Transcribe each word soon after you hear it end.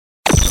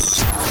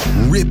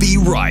Rippy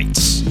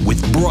Writes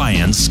with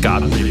Brian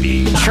Scott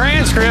Rippey.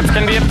 Transcripts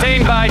can be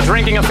obtained by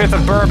drinking a fifth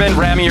of bourbon,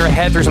 ramming your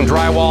head through some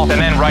drywall, and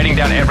then writing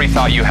down every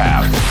thought you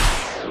have.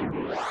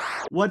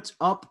 What's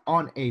up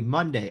on a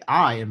Monday?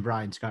 I am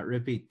Brian Scott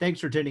Rippey.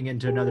 Thanks for tuning in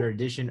to another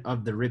edition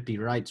of the Rippy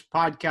Writes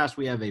podcast.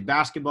 We have a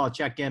basketball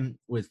check-in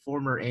with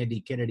former Andy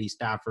Kennedy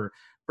staffer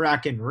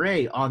Bracken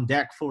Ray on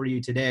deck for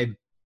you today.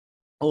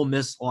 Ole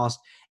Miss lost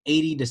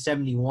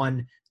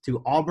 80-71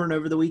 to Auburn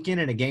over the weekend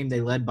in a game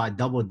they led by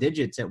double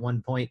digits at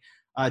one point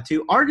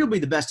to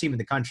arguably the best team in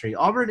the country.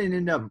 Auburn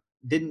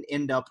didn't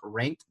end up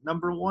ranked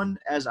number one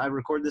as I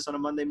record this on a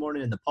Monday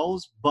morning in the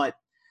polls, but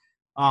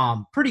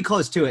pretty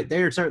close to it.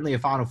 They are certainly a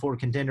Final Four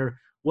contender.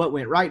 What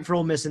went right for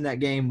Ole Miss in that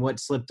game, what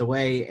slipped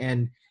away,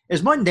 and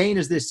as mundane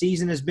as this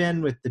season has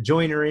been with the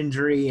Joyner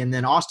injury and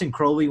then Austin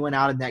Crowley went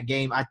out in that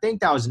game, I think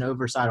that was an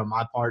oversight on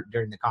my part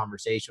during the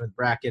conversation with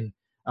Bracken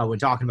when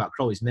talking about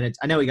Crowley's minutes.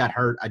 I know he got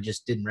hurt. I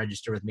just didn't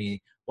register with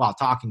me while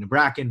talking to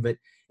Bracken, but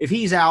if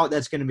he's out,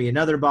 that's going to be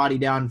another body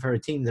down for a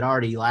team that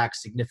already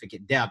lacks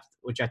significant depth,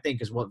 which I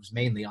think is what was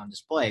mainly on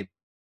display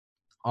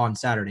on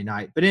Saturday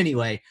night. But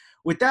anyway,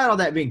 with that, all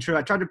that being true,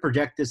 I tried to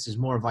project this as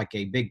more of like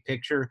a big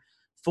picture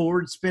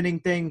forward spinning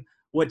thing.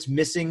 What's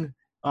missing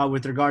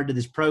with regard to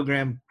this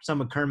program,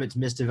 some of Kermit's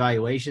missed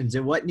evaluations,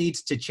 and what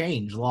needs to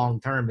change long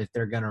term if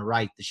they're going to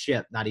right the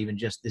ship, not even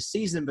just this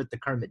season, but the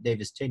Kermit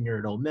Davis tenure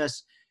at Ole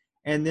Miss.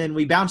 And then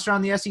we bounced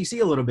around the SEC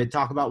a little bit,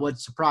 talk about what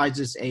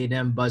surprises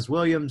A&M, Buzz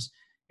Williams,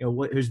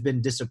 who's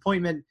been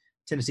disappointment,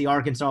 Tennessee,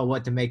 Arkansas,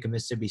 what to make of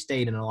Mississippi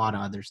State, and a lot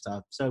of other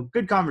stuff. So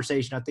good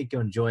conversation. I think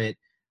you'll enjoy it.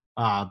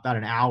 About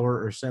an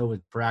hour or so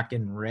with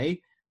Bracken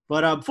Ray.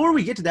 But before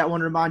we get to that, I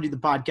want to remind you the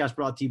podcast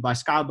brought to you by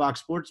Skybox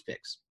Sports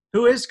Picks.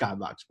 Who is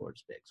Skybox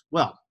Sports Picks?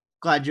 Well,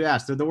 glad you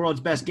asked. They're the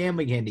world's best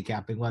gambling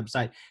handicapping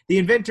website, the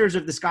inventors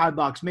of the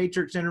Skybox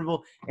Matrix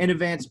interval, an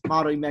advanced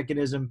modeling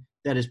mechanism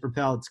that has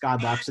propelled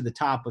Skybox to the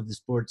top of the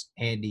sports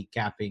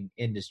handicapping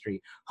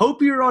industry.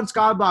 Hope you're on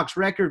Skybox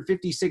record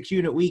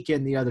 56-unit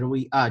weekend the other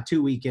week,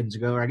 2 weekends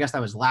ago, or I guess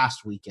that was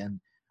last weekend,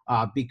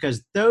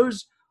 because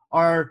those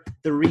are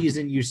the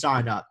reason you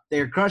sign up.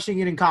 They're crushing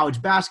it in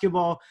college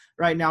basketball.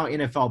 Right now,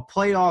 NFL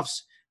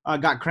playoffs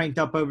got cranked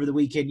up over the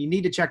weekend. You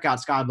need to check out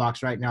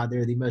Skybox right now.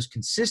 They're the most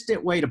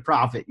consistent way to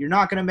profit. You're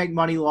not going to make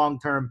money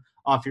long-term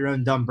off your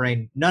own dumb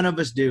brain. None of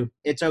us do.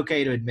 It's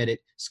okay to admit it.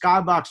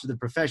 Skybox are the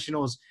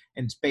professionals,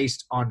 and it's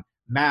based on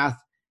math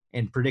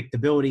and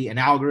predictability and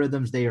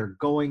algorithms. They are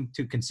going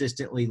to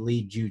consistently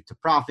lead you to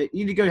profit.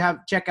 You need to go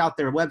check out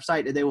their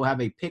website, and they will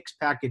have a picks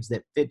package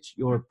that fits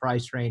your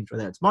price range,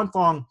 whether it's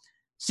month-long,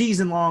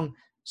 season-long,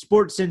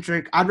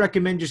 sports-centric. I'd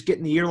recommend just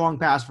getting the year-long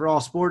pass for all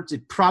sports.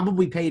 It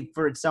probably paid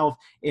for itself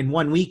in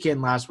one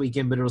weekend last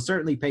weekend, but it'll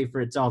certainly pay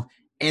for itself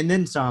and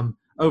then some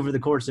over the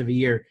course of a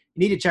year.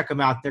 You need to check them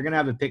out. They're going to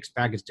have a picks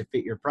package to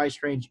fit your price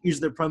range.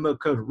 Use their promo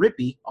code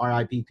RIPPEE,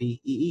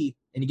 R-I-P-P-E-E,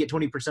 and you get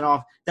 20%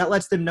 off. That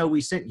lets them know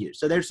we sent you.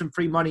 So there's some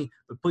free money,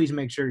 but please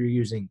make sure you're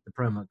using the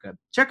promo code.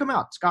 Check them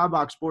out,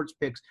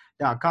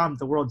 skyboxsportspicks.com,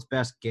 the world's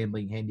best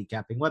gambling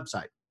handicapping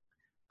website.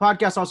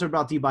 Podcast also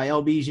brought to you by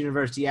LB's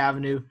University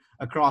Avenue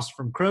across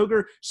from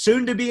Kroger,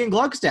 soon to be in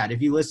Gluckstadt.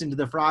 If you listen to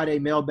the Friday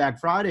Mailbag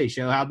Friday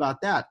show, how about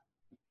that?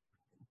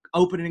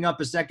 Opening up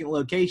a second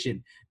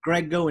location.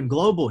 Greg going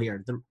global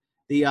here.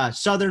 The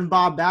Southern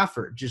Bob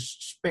Baffert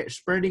just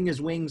spreading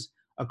his wings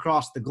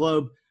across the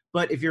globe.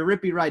 But if you're a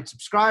Rippy Wright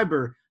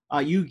subscriber,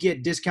 you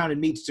get discounted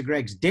meats to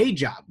Greg's day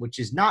job, which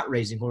is not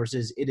raising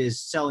horses. It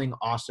is selling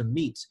awesome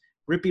meats.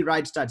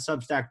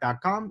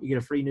 rippywrights.substack.com. You get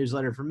a free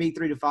newsletter from me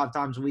 3 to 5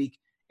 times a week.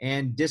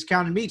 And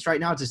discounted meats right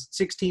now, it's a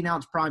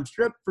 16-ounce prime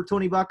strip for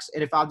 $20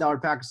 and a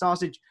 $5 pack of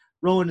sausage.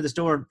 Roll into the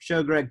store,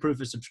 show Greg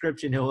proof of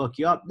subscription. He'll hook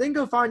you up. Then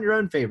go find your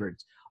own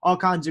favorites. All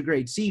kinds of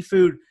great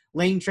seafood,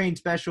 Lane Train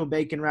special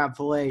bacon wrap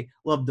filet.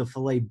 Love the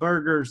filet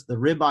burgers. The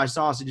ribeye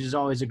sausage is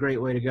always a great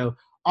way to go.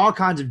 All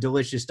kinds of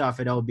delicious stuff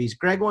at LB's.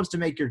 Greg wants to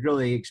make your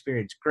grilling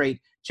experience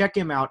great. Check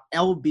him out,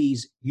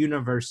 LB's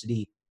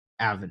University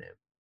Avenue.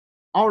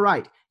 All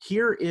right,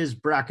 here is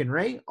Bracken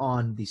Ray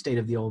on the state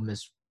of the Ole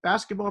Miss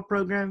basketball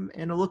program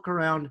and a look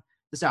around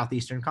the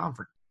Southeastern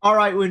Conference. All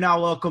right, we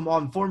now welcome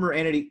on former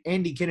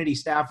Andy Kennedy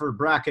staffer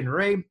Bracken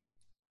Ray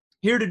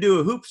here to do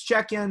a hoops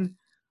check-in.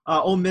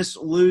 Ole Miss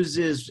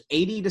loses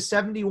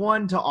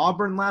 80-71 to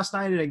Auburn last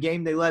night in a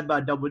game they led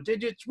by double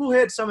digits. We'll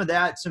hit some of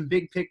that, some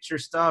big picture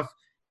stuff,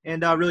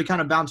 and really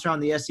kind of bounce around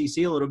the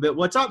SEC a little bit.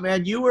 What's up,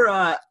 man? You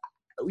were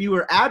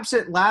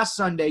absent last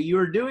Sunday. You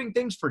were doing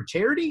things for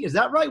charity. Is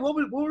that right? What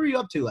were you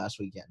up to last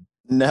weekend?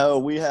 No,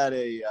 we had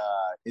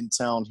in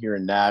town here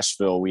in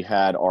Nashville, we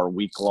had our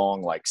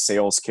week-long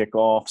sales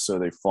kickoff. So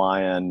they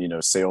fly in,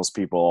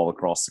 salespeople all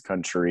across the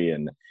country,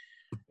 and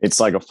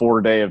it's like a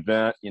 4-day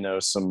event,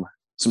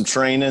 some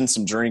training,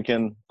 some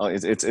drinking.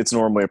 It's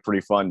normally a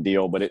pretty fun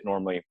deal, but it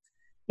normally,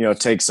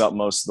 takes up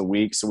most of the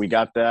week. So we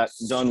got that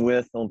done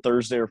with on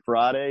Thursday or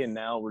Friday, and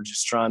now we're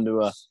just trying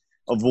to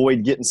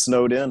avoid getting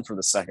snowed in for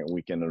the second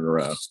weekend in a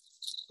row.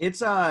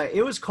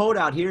 It was cold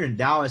out here in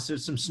Dallas.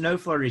 There's some snow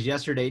flurries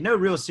yesterday. No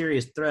real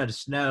serious threat of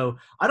snow.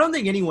 I don't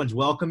think anyone's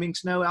welcoming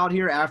snow out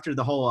here after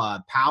the whole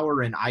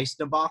power and ice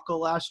debacle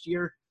last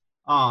year.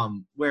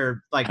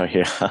 Where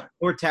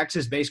North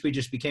Texas basically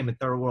just became a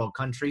third world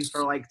country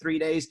for like 3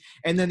 days.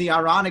 And then the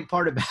ironic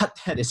part about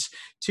that is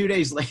 2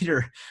 days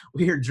later,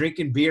 we were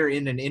drinking beer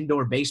in an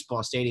indoor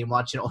baseball stadium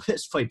watching Ole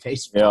Miss play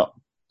baseball. Yeah.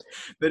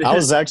 But I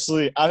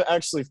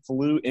actually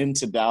flew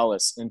into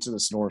Dallas into the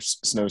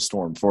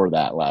snowstorm for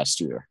that last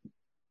year.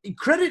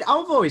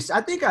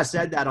 I think I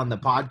said that on the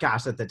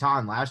podcast at the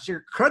time last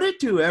year. Credit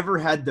to whoever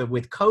had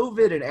with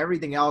COVID and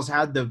everything else,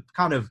 had the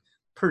kind of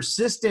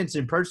persistence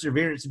and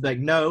perseverance to be like,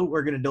 no,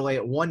 we're going to delay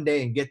it 1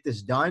 day and get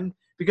this done.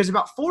 Because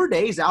about 4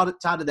 days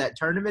outside of that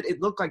tournament,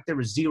 it looked like there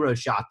was zero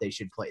shot they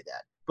should play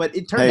that. But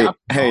it turned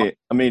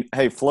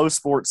out. Flow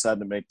Sports had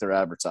to make their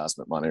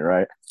advertisement money,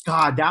 right?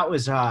 God, that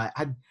was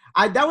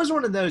that was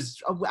one of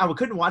those. I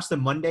couldn't watch the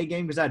Monday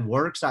game because I had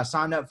work, so I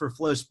signed up for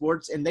Flow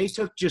Sports, and they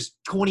took just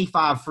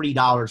 $25 free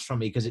from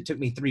me because it took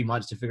me 3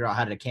 months to figure out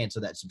how to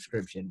cancel that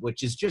subscription,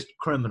 which is just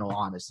criminal.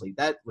 Honestly,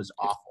 that was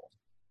awful.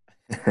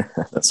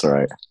 That's all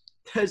right.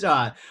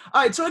 All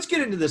right, so let's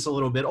get into this a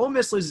little bit. Ole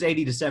Miss loses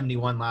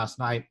 80-71 last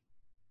night.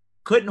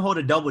 Couldn't hold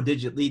a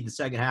double-digit lead in the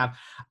second half.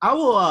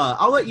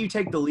 I'll let you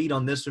take the lead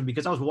on this one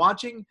because I was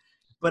watching,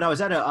 but I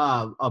was at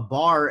a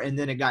bar and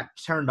then it got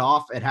turned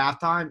off at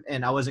halftime,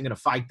 and I wasn't going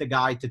to fight the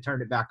guy to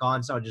turn it back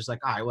on, so I was just like,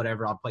 all right,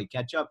 whatever, I'll play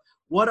catch-up.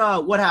 What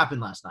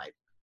happened last night?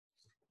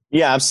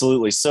 Yeah,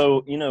 absolutely.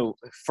 So,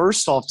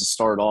 first off, to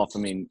start off,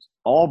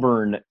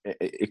 Auburn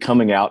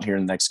coming out here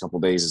in the next couple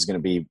of days is going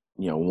to be,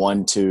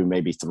 1, 2,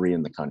 maybe 3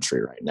 in the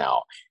country right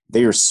now.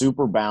 They are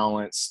super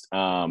balanced.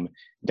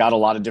 Got a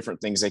lot of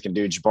different things they can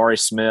do. Jabari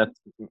Smith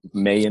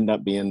may end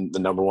up being the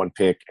number 1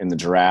 pick in the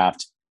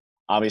draft.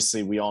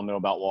 Obviously, we all know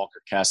about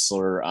Walker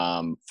Kessler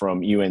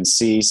from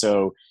UNC.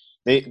 So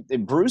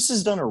Bruce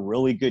has done a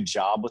really good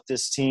job with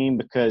this team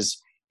because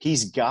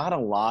he's got a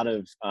lot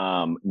of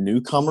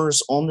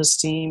newcomers on this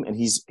team, and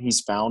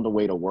he's found a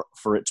way to work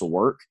for it to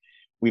work.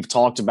 We've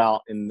talked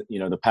about in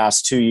the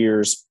past 2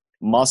 years,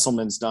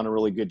 Musselman's done a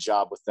really good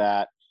job with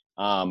that.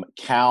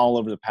 Cal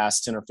over the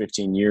past 10 or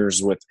 15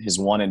 years with his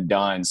one and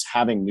dones,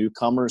 having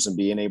newcomers and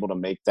being able to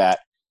make that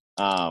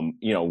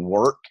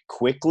work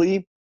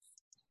quickly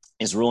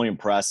is really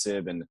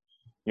impressive. And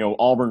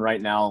Auburn right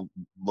now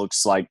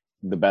looks like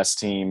the best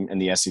team in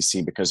the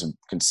SEC because of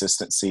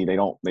consistency. They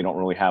don't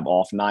really have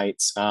off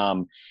nights.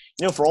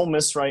 For Ole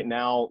Miss right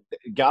now,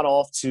 got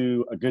off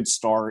to a good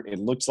start. It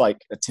looked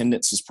like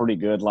attendance was pretty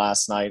good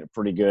last night, a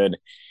pretty good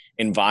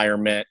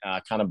environment,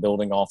 kind of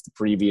building off the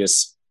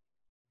previous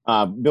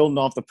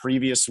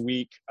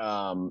week.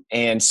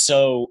 And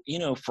so,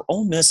 for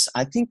Ole Miss,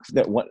 I think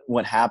that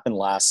what happened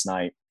last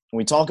night, when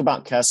we talk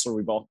about Kessler,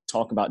 we both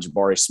talk about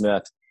Jabari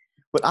Smith,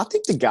 but I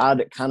think the guy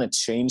that kind of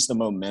changed the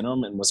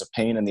momentum and was a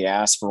pain in the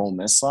ass for Ole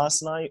Miss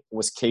last night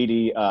was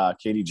Katie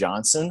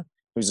Johnson,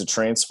 who's a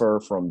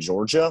transfer from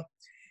Georgia.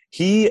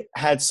 He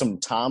had some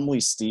timely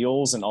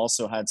steals and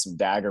also had some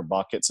dagger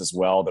buckets as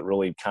well that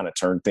really kind of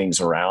turned things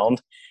around.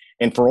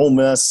 And for Ole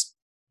Miss,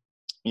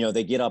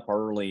 they get up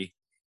early.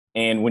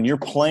 And when you're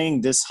playing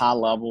this high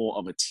level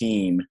of a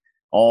team,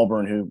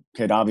 Auburn, who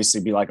could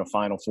obviously be like a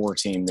Final Four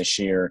team this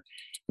year,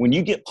 when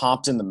you get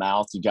popped in the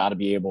mouth, you got to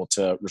be able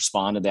to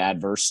respond to the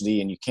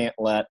adversity, and you can't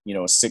let, a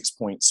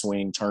 6-point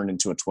swing turn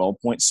into a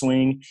 12-point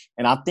swing.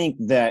 And I think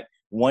that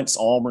once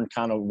Auburn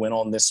kind of went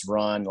on this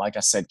run, like I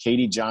said,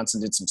 Katie Johnson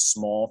did some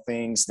small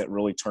things that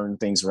really turned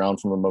things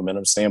around from a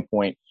momentum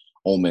standpoint.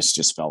 Ole Miss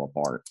just fell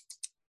apart.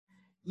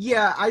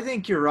 Yeah, I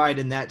think you're right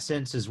in that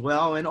sense as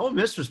well. And Ole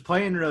Miss was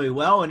playing really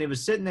well, and it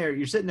was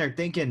you're sitting there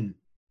thinking,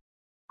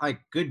 like,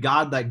 good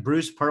God, like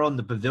Bruce Pearl in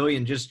the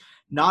pavilion, just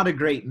not a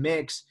great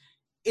mix.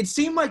 It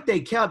seemed like they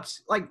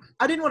kept, I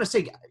didn't want to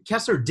say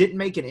Kessler didn't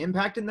make an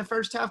impact in the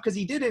first half because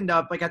he did end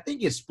up, I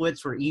think his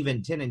splits were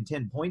even 10 and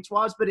 10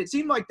 points-wise, but it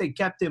seemed like they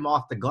kept him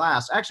off the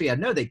glass. Actually, I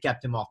know they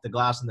kept him off the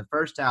glass in the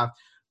first half,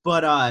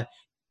 but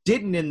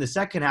didn't in the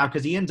second half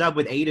because he ends up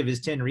with 8 of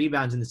his 10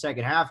 rebounds in the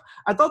second half.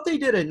 I thought they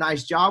did a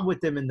nice job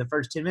with him in the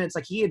first 10 minutes.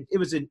 It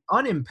was an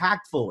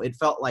unimpactful, it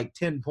felt like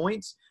 10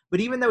 points, but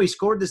even though he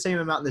scored the same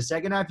amount in the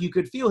second half, you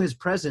could feel his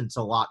presence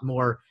a lot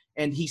more,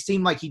 and he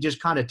seemed like he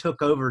just kind of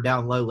took over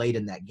down low late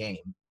in that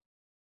game.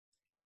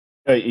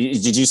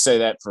 Did you say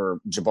that for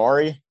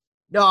Jabari?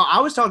 No, I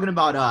was talking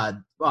about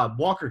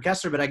Walker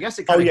Kessler, but I guess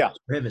it kind of goes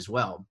for him as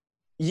well.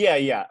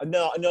 Yeah.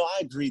 No, I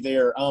agree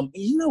there.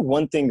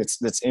 One thing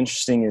that's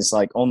interesting is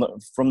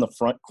from the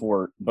front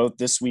court, both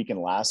this week and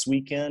last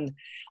weekend,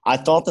 I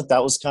thought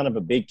that was kind of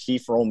a big key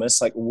for Ole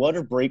Miss. What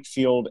are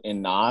Brakefield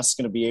and Nas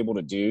going to be able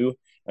to do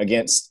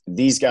against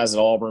these guys at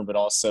Auburn, but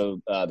also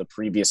the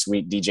previous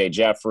week, DJ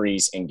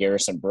Jeffries and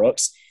Garrison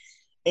Brooks?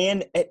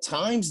 And at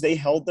times they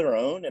held their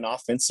own, and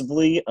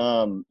offensively,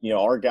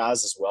 our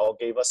guys as well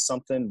gave us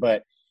something,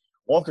 but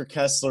Walker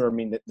Kessler,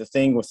 the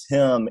thing with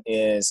him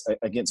is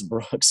against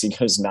Brooks, he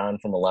goes 9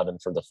 from 11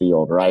 for the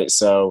field, right?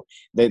 So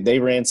they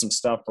ran some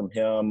stuff from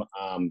him.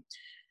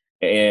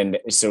 And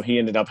so he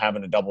ended up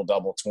having a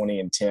double-double, 20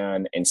 and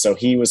 10. And so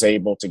he was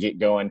able to get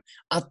going.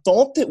 I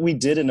thought that we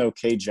did an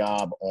okay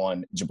job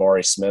on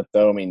Jabari Smith,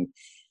 though. I mean,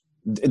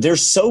 they're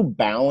so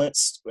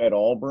balanced at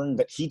Auburn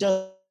that he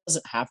doesn't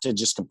have to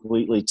just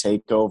completely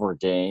take over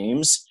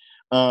games.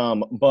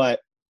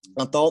 But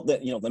I thought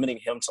that, limiting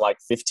him to like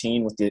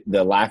 15 with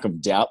the lack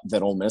of depth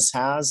that Ole Miss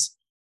has,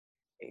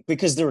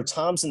 because there were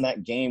times in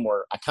that game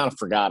where I kind of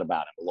forgot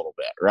about him a little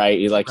bit, right?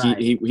 Like right.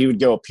 He would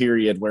go a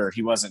period where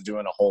he wasn't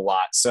doing a whole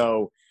lot.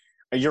 So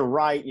you're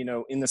right.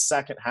 In the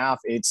second half,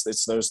 it's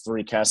those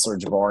three, Kessler,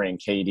 Jabari, and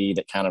KD,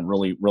 that kind of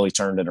really, really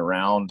turned it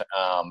around.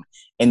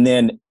 And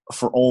then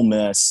for Ole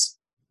Miss,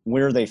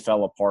 where they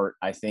fell apart,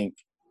 I think,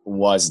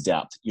 was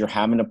depth. You're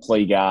having to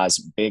play guys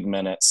big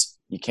minutes.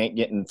 You can't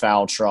get in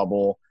foul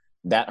trouble.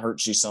 That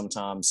hurts you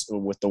sometimes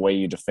with the way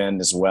you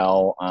defend as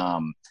well.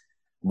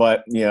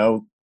 But,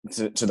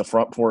 to the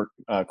front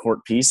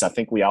court piece, I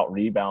think we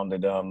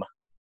out-rebounded them.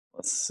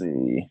 Let's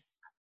see.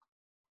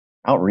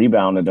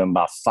 Out-rebounded them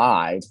by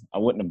 5. I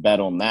wouldn't have bet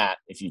on that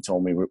if you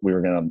told me we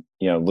were going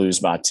to, lose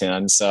by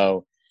 10.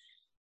 So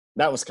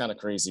that was kind of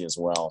crazy as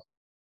well.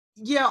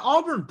 Yeah,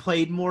 Auburn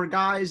played more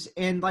guys,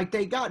 and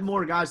they got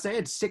more guys. They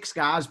had 6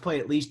 guys play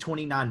at least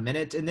 29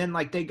 minutes, and then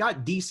they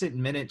got decent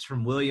minutes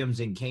from Williams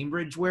and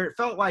Cambridge, where it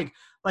felt like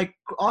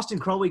Austin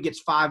Crowley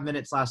gets 5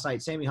 minutes last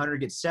night, Sammy Hunter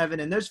gets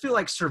 7, and those feel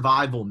like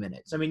survival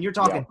minutes. I mean, you're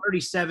talking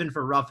 37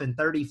 for Ruffin,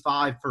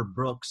 35 for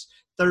Brooks,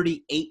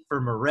 38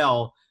 for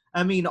Morrell.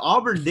 I mean,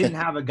 Auburn didn't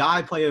have a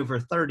guy play over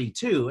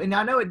 32, and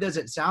I know it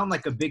doesn't sound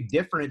like a big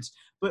difference,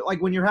 but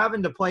when you're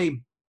having to play,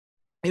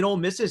 in Ole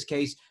Miss's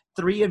case,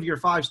 3 of your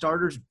 5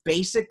 starters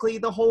basically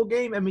the whole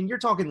game. I mean, you're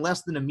talking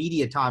less than a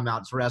media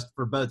timeouts rest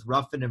for both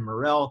Ruffin and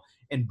Morrell,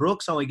 and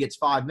Brooks only gets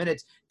 5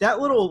 minutes. That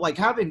little,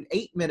 having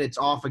 8 minutes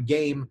off a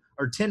game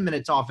or 10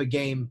 minutes off a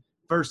game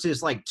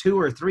versus 2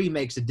 or 3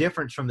 makes a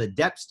difference from the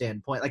depth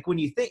standpoint. When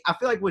you think, I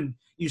feel like when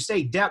you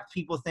say depth,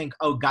 people think,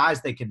 oh,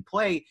 guys that can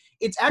play.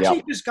 It's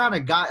actually just kind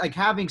of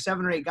having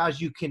 7 or 8 guys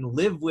you can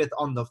live with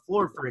on the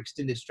floor for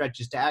extended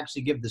stretches to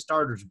actually give the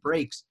starters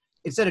breaks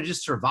instead of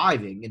just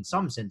surviving in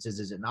some senses,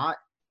 is it not?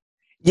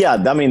 Yeah,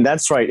 I mean,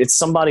 that's right. It's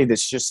somebody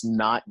that's just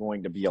not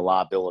going to be a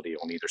liability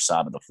on either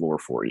side of the floor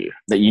for you,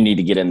 that you need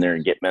to get in there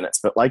and get minutes.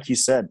 But like you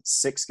said,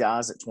 6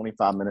 guys at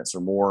 25 minutes or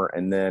more,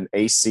 and then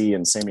AC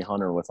and Sammy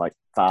Hunter with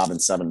 5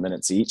 and 7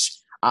 minutes each.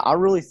 I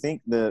really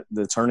think the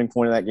turning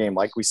point of that game,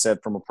 like we said,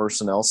 from a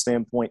personnel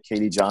standpoint,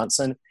 KD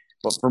Johnson.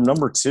 But from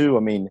number 2,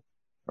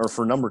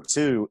 for number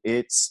 2,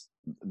 it's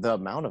the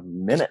amount of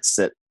minutes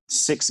that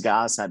 6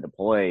 guys had to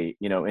play,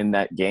 in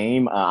that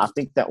game. I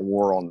think that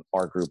wore on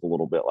our group a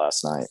little bit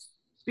last night.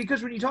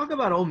 Because when you talk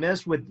about Ole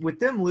Miss, with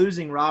them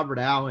losing Robert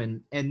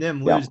Allen and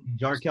them losing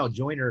Jarkel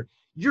Joyner,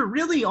 you're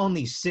really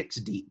only 6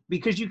 deep,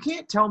 because you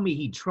can't tell me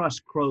he trusts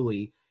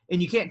Crowley and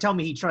you can't tell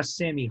me he trusts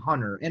Sammy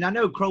Hunter. And I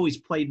know Crowley's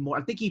played more.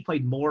 I think he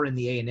played more in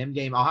the A&M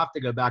game. I'll have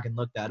to go back and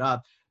look that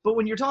up. But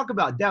when you're talking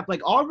about depth,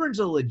 Auburn's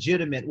a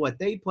legitimate,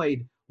 they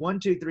played 1,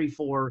 2, 3,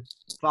 4,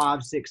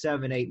 5, 6,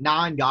 7, 8,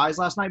 9 guys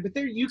last night. But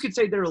you could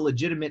say they're a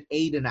legitimate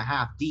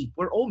 8.5 deep,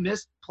 where Ole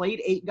Miss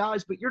played 8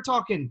 guys, but you're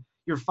talking –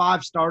 your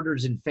 5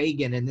 starters in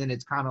Fagan, and then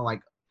it's kind of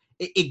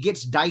it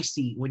gets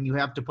dicey when you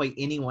have to play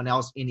anyone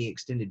else any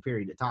extended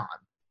period of time.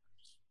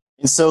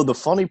 And so the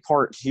funny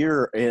part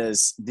here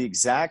is the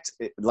exact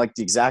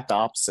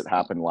opposite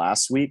happened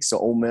last week. So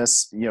Ole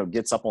Miss,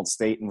 gets up on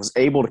State and was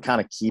able to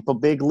kind of keep a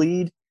big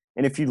lead.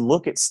 And if you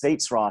look at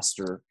State's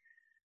roster,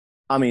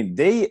 I mean,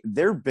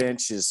 their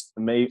bench is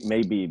they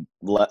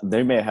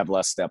may have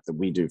less depth than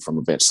we do from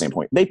a bench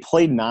standpoint. They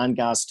played 9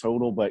 guys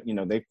total, but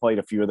they played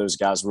a few of those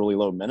guys really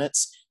low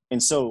minutes.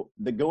 And so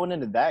going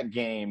into that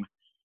game,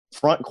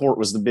 front court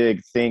was the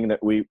big thing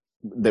that we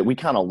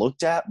kind of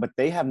looked at, but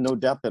they have no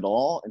depth at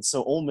all. And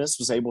so Ole Miss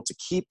was able to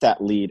keep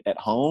that lead at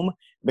home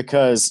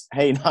because,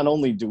 hey, not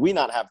only do we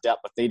not have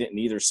depth, but they didn't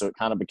either. So it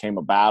kind of became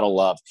a battle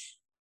of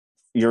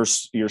your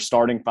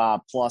starting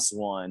 5 plus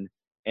 1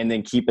 and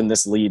then keeping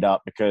this lead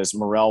up, because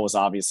Morrell was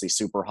obviously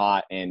super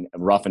hot and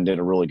Ruffin did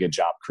a really good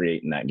job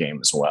creating that game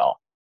as well.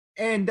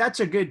 And that's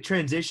a good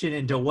transition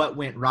into what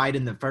went right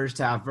in the first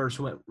half versus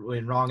what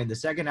went wrong in the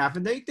second half.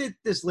 And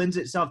this lends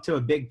itself to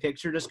a big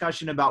picture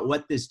discussion about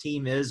what this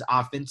team is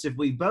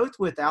offensively, both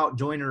without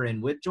Joyner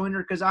and with Joyner,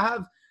 because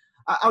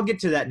I'll get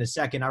to that in a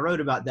second. I wrote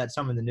about that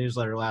some in the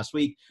newsletter last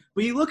week.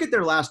 But you look at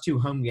their last 2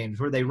 home games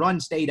where they run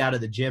State out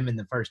of the gym in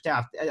the first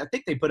half. I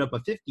think they put up a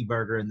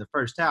 50-burger in the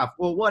first half.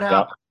 Well, what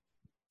happened? Yep.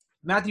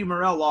 Matthew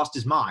Morrell lost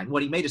his mind.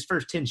 He made his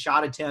first 10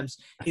 shot attempts.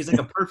 He's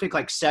a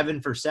perfect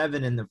 7 for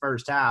 7 in the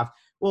first half.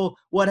 Well,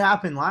 what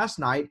happened last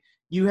night?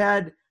 You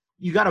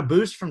got a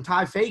boost from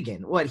Ty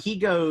Fagan. He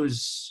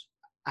goes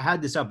 – I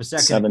had this up a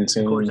second.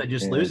 17, of course, I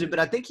just lose it. But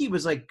I think he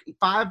was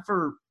 5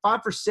 for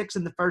 6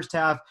 in the first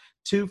half,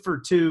 2 for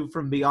 2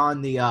 from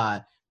beyond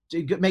the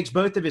makes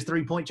both of his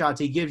 3-point shots.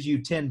 He gives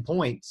you 10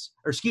 points.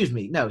 Or excuse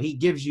me, no, he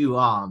gives you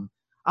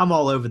I'm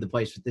all over the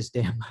place with this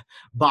damn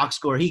box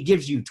score. He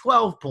gives you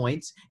 12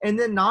 points, and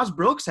then Nas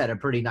Brooks had a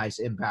pretty nice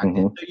impact.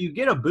 Mm-hmm. So you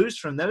get a boost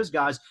from those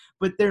guys,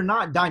 but they're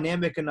not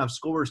dynamic enough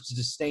scores to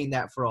sustain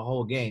that for a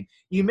whole game.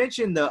 You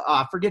mentioned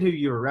I forget who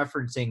you were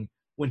referencing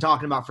when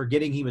talking about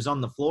forgetting he was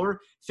on the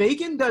floor.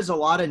 Fagan does a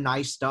lot of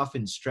nice stuff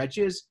in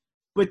stretches,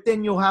 but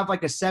then you'll have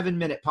like a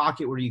 7-minute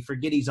pocket where you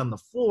forget he's on the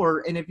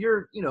floor. And if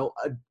you're,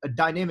 a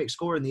dynamic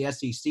scorer in the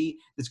SEC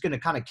that's going to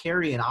kind of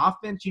carry an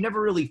offense, you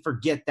never really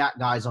forget that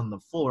guy's on the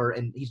floor,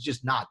 and he's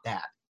just not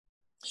that.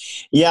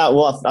 Yeah,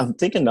 well, I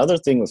think another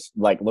thing with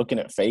like looking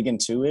at Fagan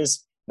too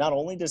is not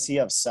only does he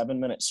have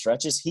 7-minute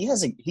stretches,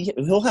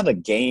 he'll have a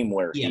game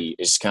where he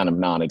is kind of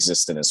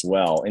non-existent as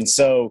well. And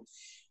so,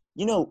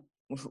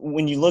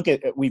 when you look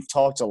at – we've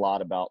talked a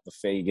lot about the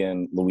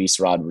Fagan, Luis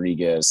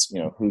Rodriguez,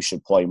 who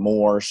should play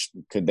more,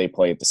 could they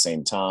play at the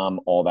same time,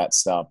 all that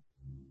stuff.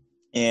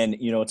 And,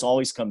 it's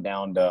always come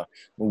down to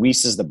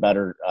Luis is the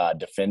better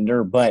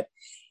defender. But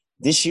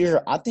this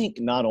year, I think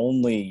not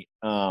only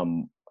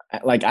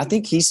I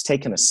think he's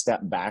taken a step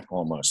back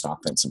almost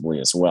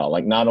offensively as well.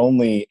 Like, not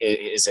only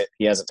is it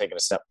he hasn't taken a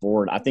step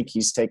forward, I think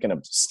he's taken a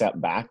step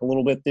back a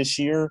little bit this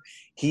year.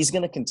 He's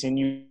going to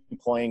continue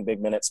playing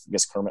big minutes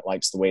because Kermit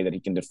likes the way that he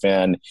can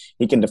defend.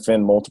 He can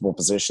defend multiple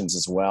positions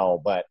as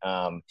well. But,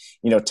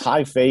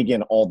 Ty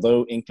Fagan,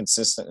 although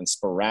inconsistent and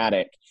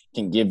sporadic,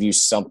 can give you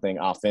something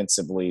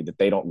offensively that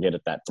they don't get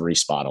at that 3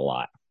 spot a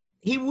lot.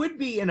 He would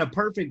be in a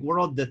perfect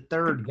world the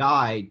third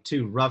guy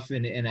to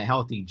Ruffin and a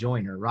healthy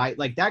Joyner, right?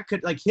 Like that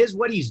could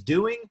what he's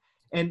doing,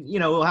 and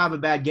he'll have a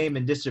bad game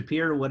and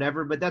disappear or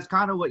whatever. But that's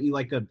kind of what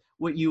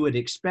you would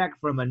expect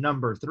from a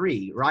number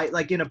 3, right?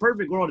 Like in a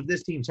perfect world, if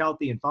this team's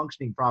healthy and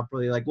functioning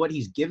properly, like what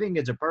he's giving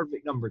is a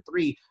perfect number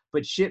 3.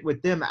 But shit,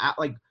 with them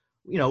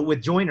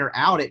with Joyner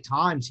out at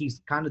times,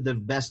 he's kind of the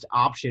best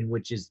option,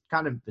 which is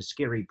kind of a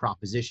scary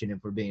proposition if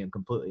we're being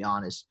completely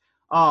honest.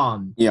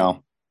 Yeah.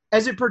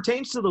 As it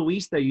pertains to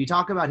Luis, though, you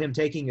talk about him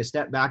taking a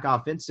step back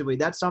offensively.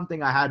 That's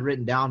something I had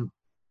written down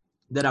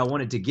that I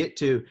wanted to get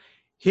to.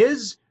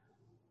 His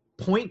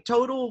point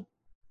total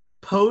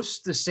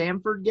post the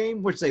Samford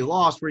game, which they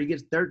lost, where he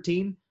gets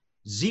 13,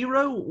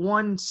 0,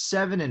 1,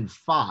 7, and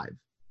 5.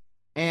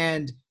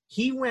 And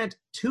he went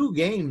 2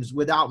 games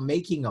without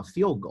making a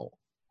field goal.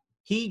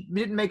 He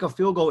didn't make a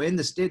field goal in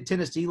the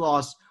Tennessee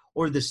loss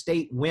or the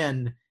state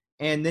win,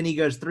 and then he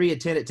goes 3 of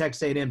 10 at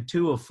Texas A&M,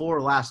 2 of 4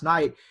 last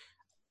night.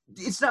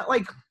 It's not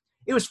like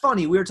 – it was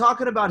funny. We were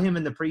talking about him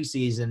in the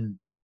preseason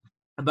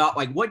about,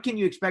 what can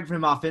you expect from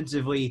him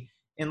offensively,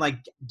 and,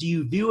 do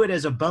you view it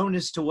as a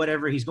bonus to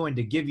whatever he's going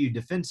to give you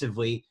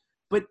defensively?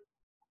 But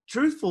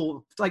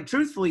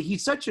truthfully,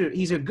 he's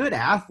a good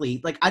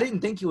athlete. I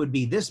didn't think it would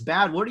be this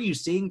bad. What are you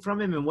seeing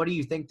from him, and what do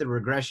you think the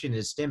regression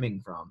is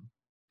stemming from?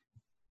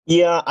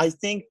 Yeah, I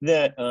think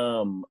that,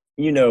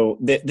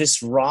 that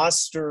this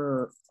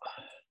roster,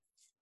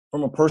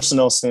 from a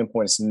personnel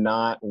standpoint, is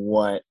not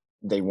what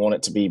they want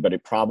it to be, but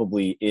it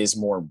probably is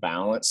more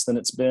balanced than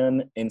it's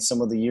been in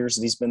some of the years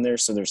that he's been there.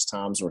 So there's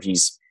times where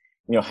he's,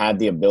 had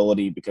the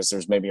ability, because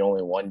there's maybe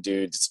only one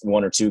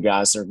or 2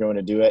 guys that are going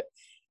to do it.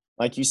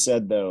 Like you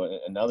said, though,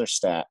 another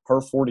stat,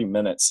 per 40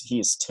 minutes, he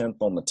is 10th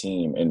on the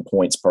team in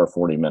points per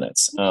 40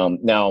 minutes.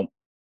 Now,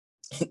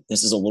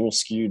 this is a little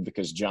skewed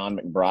because John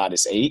McBride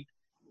is 8.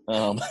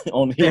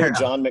 On here, yeah.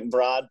 John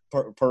McBride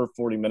per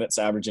 40 minutes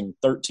averaging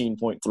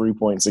 13.3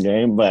 points a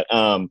game. But,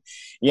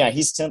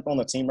 he's 10th on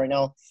the team right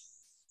now.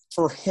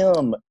 For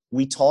him,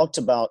 we talked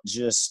about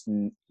just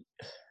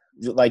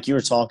like you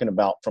were talking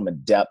about from a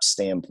depth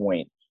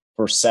standpoint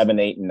for 7,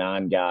 8, and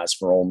 9 guys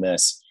for Ole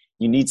Miss.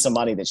 You need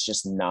somebody that's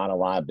just not a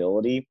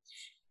liability.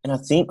 And I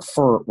think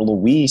for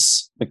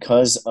Luis,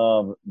 because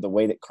of the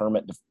way that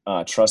Kermit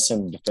trusts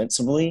him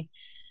defensively,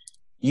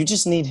 you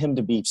just need him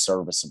to be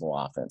serviceable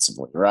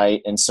offensively,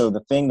 right? And so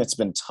the thing that's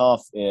been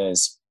tough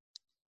is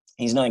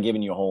he's not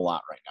giving you a whole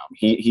lot right now.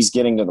 He's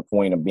getting to the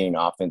point of being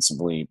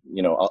offensively,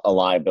 a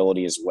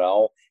liability as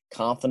well.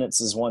 Confidence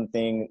is one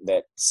thing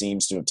that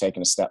seems to have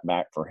taken a step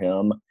back for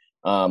him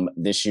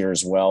this year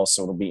as well.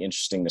 So it'll be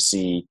interesting to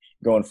see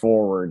going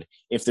forward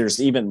if there's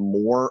even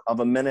more of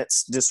a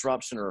minutes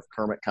disruption, or if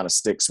Kermit kind of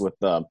sticks with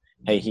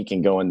hey, he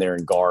can go in there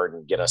and guard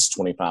and get us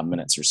 25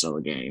 minutes or so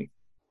a game.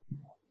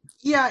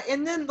 Yeah,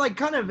 and then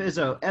kind of as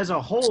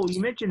a whole,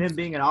 you mentioned him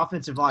being an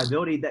offensive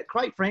liability that,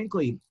 quite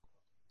frankly,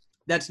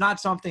 that's not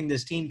something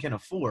this team can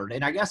afford.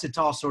 And I guess it's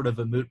all sort of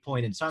a moot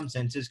point in some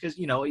senses because,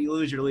 you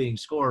lose your leading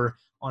scorer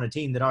on a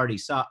team that already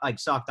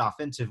sucked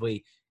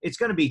offensively. It's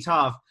going to be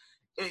tough.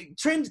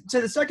 Trend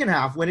to the second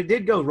half when it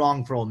did go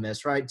wrong for Ole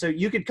Miss, right? So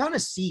you could kind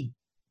of see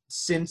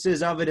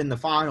senses of it in the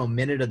final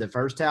minute of the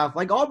first half.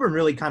 Auburn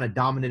really kind of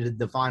dominated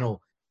the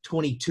final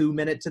 22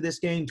 minutes of this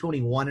game,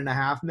 21 and a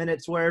half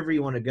minutes, wherever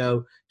you want to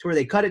go, to where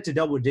they cut it to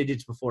double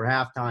digits before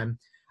halftime.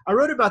 I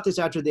wrote about this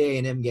after the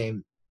A&M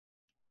game.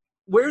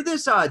 Where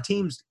this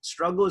team's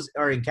struggles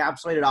are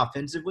encapsulated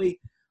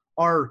offensively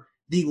are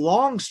the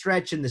long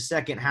stretch in the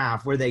second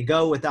half where they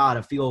go without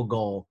a field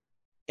goal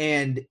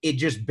and it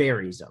just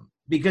buries them.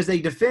 because they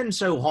defend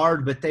so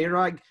hard, but they're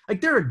like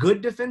they're a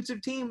good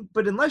defensive team,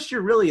 but unless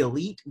you're really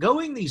elite,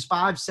 going these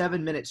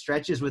 5-7 minute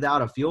stretches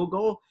without a field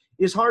goal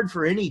is hard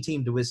for any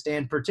team to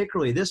withstand,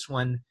 particularly this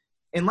one.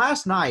 And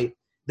last night,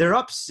 they're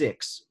up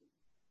 6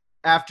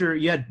 after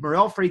you had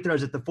Morrell free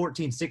throws at the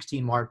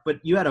 14-16 mark, but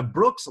you had a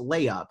Brooks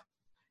layup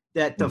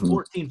at the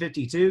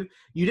 14:52.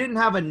 You didn't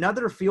have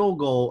another field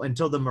goal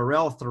until the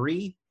Morrell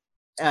 3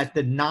 at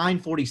the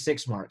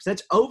 9:46 marks.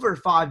 That's over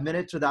 5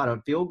 minutes without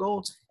a field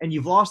goal, and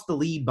you've lost the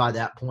lead by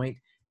that point.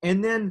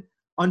 And then,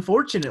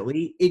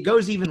 unfortunately, it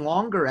goes even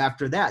longer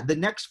after that. The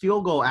next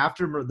field goal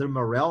after the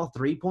Morrell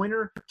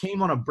three-pointer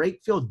came on a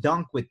breakfield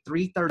dunk with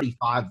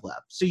 3:35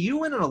 left. So you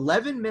went an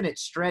 11-minute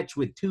stretch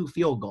with 2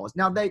 field goals.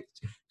 Now, they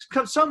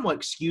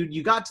somewhat skewed.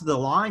 You got to the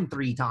line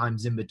 3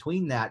 times in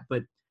between that,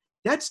 but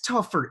that's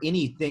tough for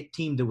any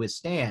team to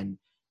withstand.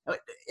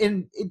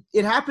 And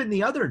it happened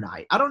the other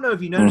night. I don't know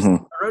if you noticed, I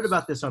wrote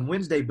about this on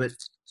Wednesday, but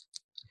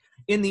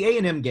in the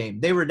A&M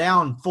game, they were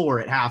down 4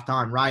 at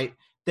halftime, right?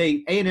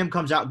 A&M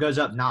comes out, goes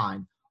up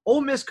 9.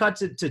 Ole Miss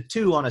cuts it to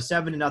 2 on a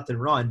 7-0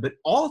 run, but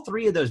all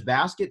 3 of those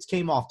baskets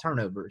came off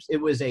turnovers. It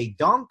was a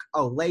dunk,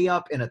 a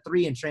layup, and a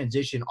 3 in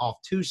transition off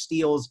 2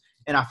 steals,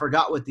 and I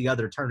forgot what the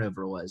other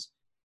turnover was.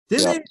 Then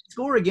they didn't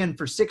score again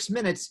for 6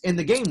 minutes, and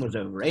the game was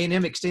over.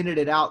 A&M extended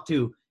it out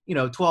to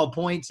 12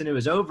 points, and it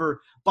was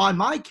over. By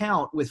my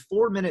count, with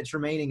 4 minutes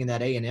remaining in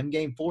that A&M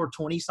game,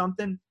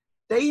 420-something,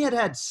 they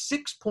had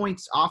 6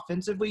 points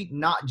offensively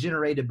not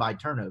generated by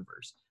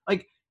turnovers.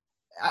 Like,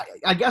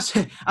 I guess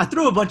I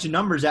threw a bunch of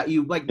numbers at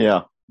you. Like,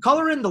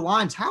 color in the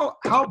lines.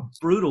 How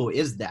brutal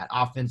is that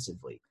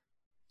offensively?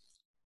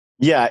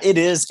 Yeah, it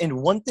is.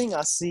 And one thing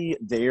I see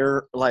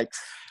there, like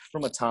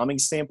from a timing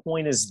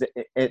standpoint, is that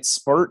at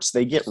spurts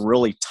they get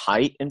really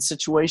tight in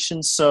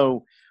situations.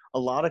 So a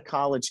lot of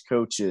college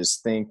coaches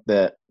think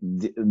that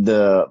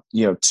the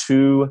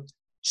 2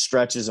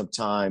 stretches of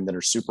time that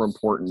are super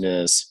important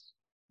is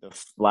the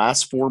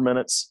last 4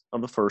 minutes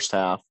of the first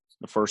half,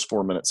 the first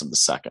 4 minutes of the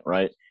second,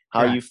 right?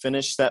 How you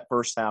finish that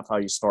first half, how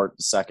you start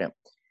the second.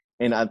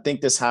 And I think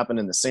this happened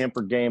in the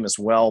Samford game as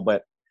well,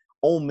 but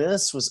Ole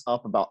Miss was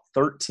up about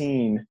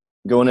 13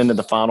 going into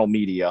the final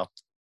media,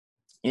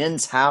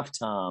 ends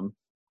halftime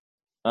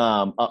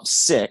up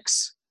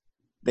 6.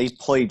 They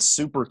played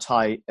super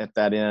tight at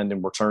that end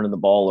and were turning the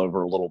ball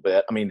over a little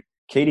bit. I mean,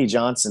 K.D.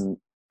 Johnson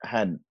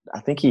had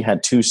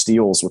 2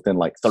 steals within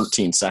like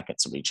 13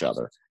 seconds of each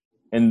other.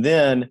 And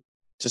then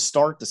to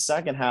start the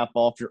second half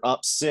off, you're up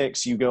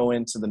 6, you go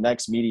into the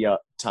next media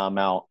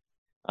timeout,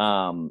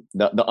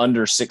 the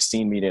under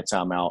 16 media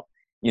timeout,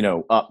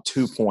 up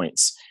 2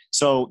 points.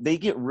 So they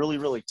get really,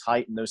 really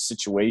tight in those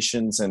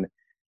situations. And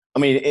I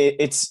mean,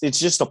 it's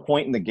just a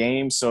point in the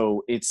game,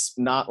 so it's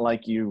not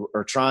like you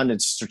are trying to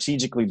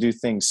strategically do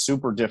things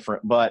super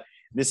different. But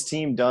this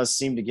team does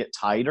seem to get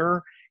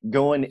tighter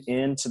going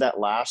into that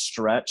last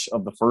stretch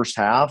of the first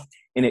half,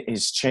 and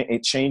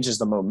it changes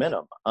the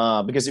momentum.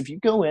 Because if you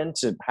go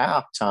into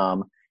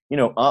halftime,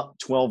 up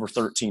 12 or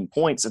 13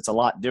 points, it's a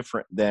lot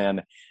different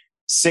than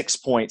 6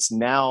 points.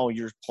 Now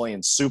you're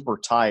playing super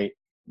tight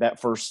that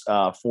first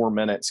 4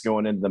 minutes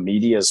going into the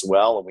media as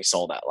well, and we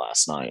saw that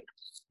last night.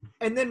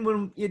 And then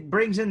when it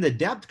brings in the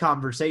depth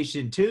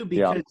conversation too,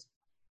 because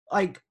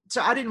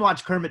so I didn't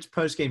watch Kermit's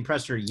post-game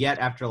presser yet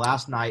after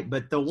last night,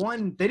 but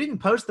they didn't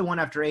post the one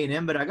after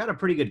A&M, but I got a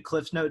pretty good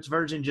Cliff's Notes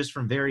version just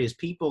from various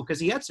people because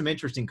he had some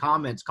interesting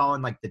comments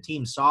calling like the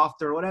team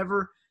soft or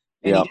whatever.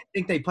 And he didn't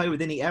think they play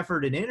with any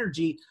effort and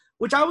energy,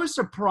 which I was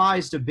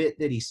surprised a bit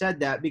that he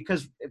said that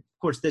because, of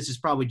course, this is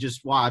probably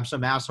just why I'm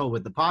some asshole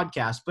with the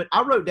podcast. But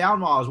I wrote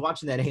down while I was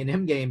watching that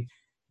A&M game,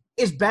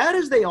 as bad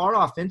as they are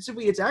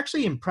offensively, it's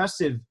actually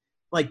impressive,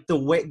 like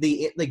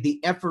the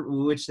effort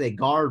with which they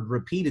guard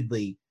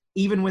repeatedly,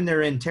 even when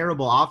they're in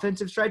terrible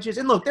offensive stretches.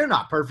 And look, they're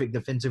not perfect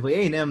defensively.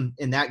 A&M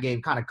in that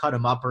game kind of cut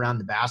them up around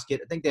the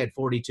basket. I think they had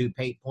 42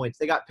 paint points.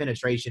 They got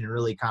penetration and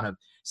really kind of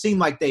seemed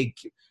like they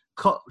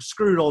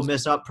screwed Ole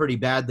Miss up pretty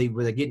badly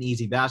with getting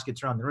easy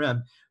baskets around the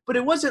rim. But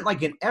it wasn't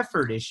like an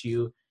effort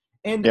issue.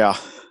 And,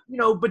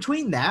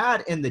 between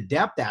that and the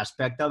depth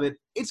aspect of it,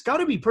 it's got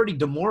to be pretty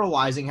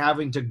demoralizing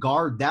having to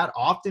guard that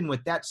often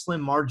with that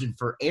slim margin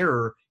for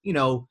error,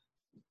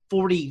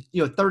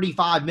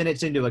 35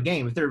 minutes into a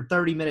game. If they're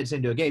 30 minutes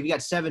into a game, you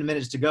got 7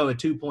 minutes to go, a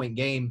 2-point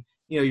game,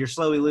 you're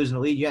slowly losing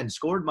the lead. You hadn't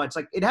scored much.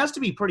 Like, it has to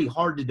be pretty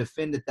hard to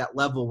defend at that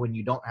level when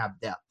you don't have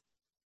depth.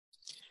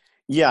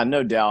 Yeah,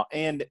 no doubt.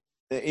 And,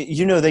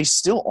 they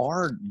still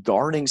are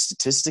guarding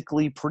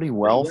statistically pretty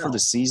well for the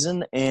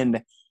season.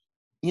 And,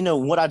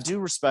 what I do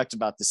respect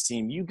about this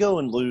team, you go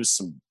and lose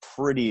some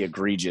pretty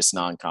egregious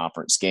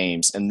non-conference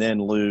games and then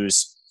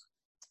lose,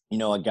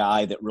 a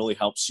guy that really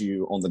helps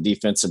you on the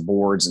defensive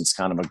boards and it's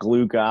kind of a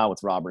glue guy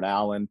with Robert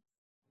Allen.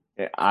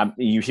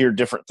 You hear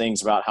different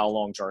things about how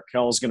long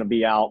Jarkel is going to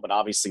be out, but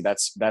obviously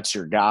that's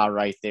your guy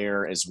right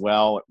there as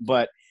well.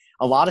 But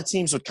a lot of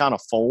teams would kind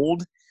of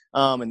fold.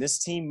 And this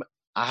team,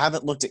 I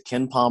haven't looked at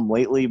KenPom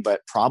lately,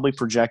 but probably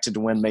projected to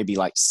win maybe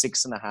like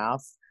 6.5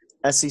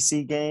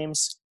 SEC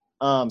games.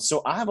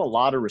 So I have a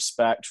lot of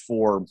respect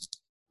for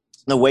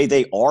the way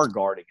they are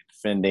guarding and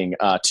defending,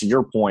 to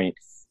your point,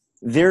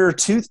 there are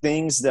two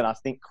things that I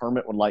think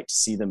Kermit would like to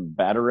see them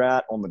better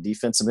at on the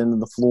defensive end of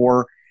the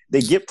floor.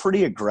 They get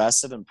pretty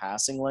aggressive in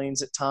passing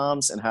lanes at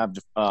times and have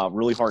a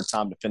really hard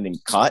time defending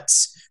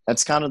cuts.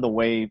 That's kind of the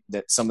way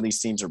that some of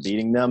these teams are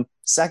beating them.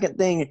 Second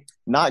thing,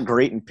 not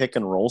great in pick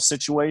and roll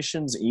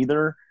situations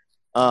either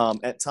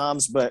at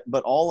times. But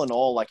all in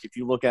all, like if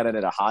you look at it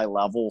at a high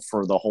level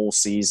for the whole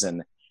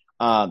season,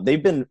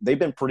 they've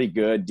been pretty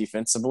good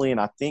defensively. And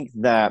I think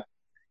that,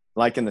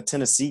 like in the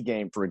Tennessee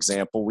game, for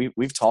example,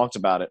 we've talked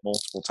about it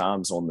multiple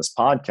times on this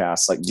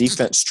podcast, like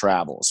defense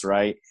travels,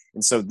 right?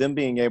 And so them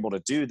being able to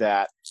do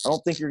that, I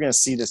don't think you're going to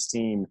see this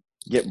team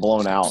get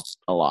blown out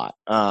a lot.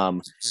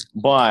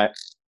 But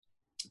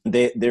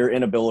their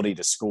inability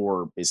to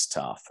score is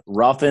tough.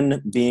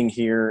 Ruffin being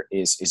here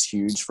is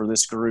huge for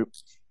this group.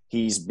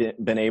 He's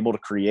been able to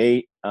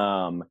create.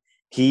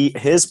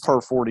 His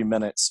per 40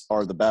 minutes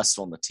are the best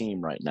on the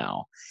team right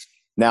now.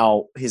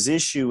 Now, his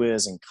issue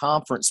is in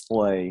conference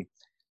play,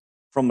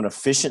 from an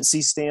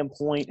efficiency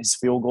standpoint, his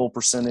field goal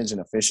percentage and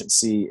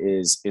efficiency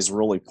is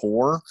really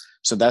poor.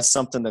 So that's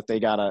something that they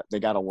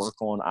gotta work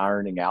on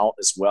ironing out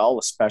as well,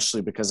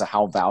 especially because of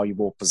how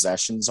valuable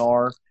possessions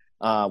are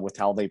with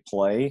how they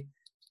play.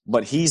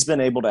 But he's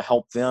been able to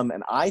help them,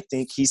 and I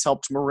think he's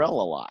helped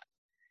Morrell a lot.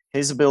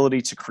 His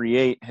ability to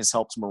create has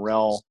helped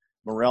Morrell.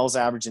 Morrell's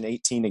averaging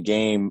 18 a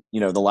game,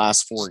 the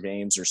last 4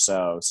 games or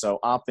so. So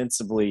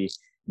offensively,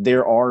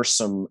 there are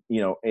some,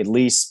 at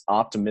least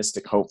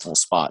optimistic, hopeful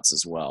spots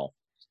as well.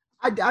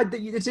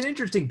 It's an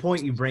interesting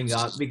point you bring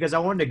up because I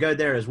wanted to go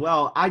there as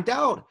well. I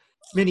doubt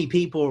many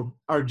people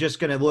are just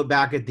going to look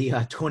back at the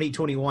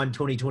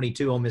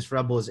 2021-2022 Ole Miss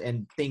Rebels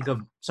and think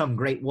of some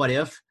great what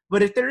if.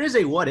 But if there is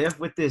a what if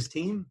with this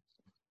team,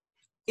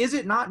 is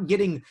it not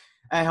getting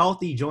a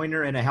healthy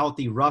Joyner and a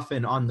healthy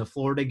Ruffin on the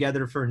floor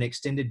together for an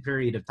extended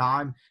period of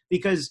time?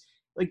 Because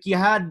like you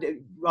had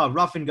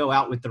Ruffin go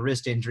out with the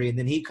wrist injury, and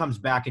then he comes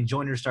back and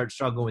Joyner starts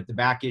struggling with the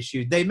back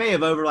issue. They may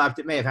have overlapped.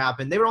 It may have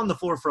happened. They were on the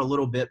floor for a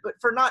little bit, but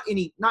for not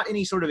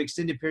any sort of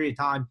extended period of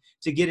time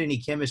to get any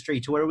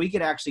chemistry to where we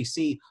could actually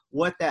see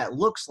what that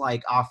looks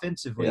like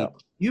offensively. Yeah.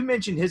 You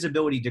mentioned his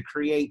ability to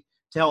create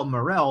to help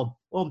Morrell.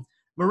 Well,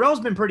 Morrell's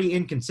been pretty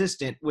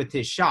inconsistent with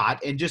his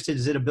shot and just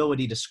his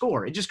inability to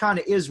score. It just kind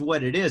of is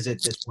what it is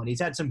at this point.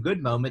 He's had some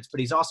good moments,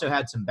 but he's also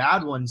had some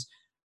bad ones.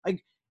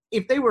 Like,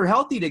 if they were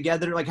healthy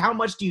together, like how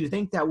much do you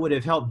think that would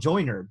have helped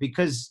Joyner?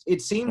 Because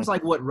it seems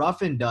like what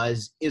Ruffin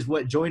does is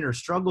what Joyner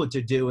struggled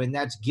to do, and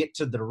that's get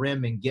to the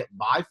rim and get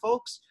by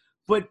folks.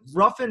 But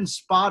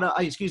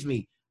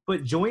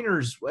but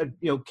Joyner's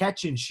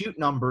catch and shoot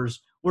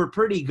numbers were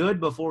pretty good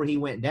before he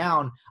went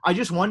down. I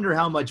just wonder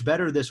how much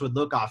better this would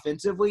look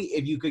offensively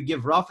if you could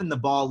give Ruffin the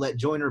ball, let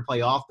Joyner play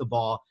off the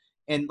ball,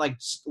 and like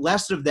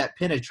less of that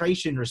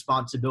penetration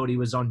responsibility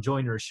was on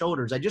Joyner's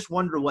shoulders. I just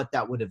wonder what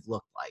that would have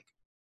looked like.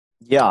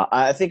 Yeah,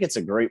 I think it's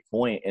a great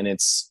point, and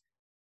it's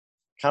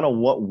kind of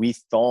what we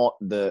thought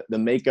the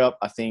makeup,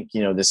 I think,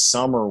 this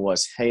summer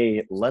was,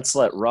 hey, let's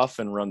let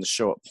Ruffin run the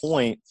show at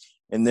point.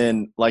 And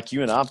then, like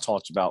you and I've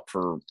talked about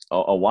for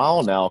a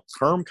while now,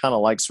 Kerm kind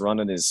of likes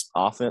running his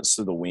offense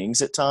through the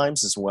wings at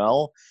times as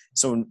well.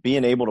 So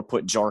being able to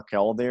put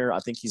Jarkel there, I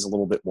think he's a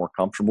little bit more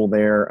comfortable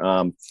there.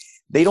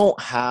 They don't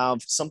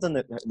have something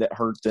that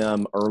hurt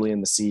them early in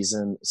the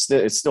season.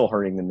 It's still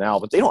hurting them now,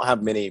 but they don't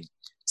have many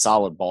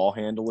solid ball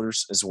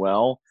handlers as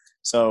well.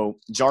 So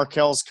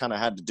Jarkel's kind of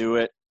had to do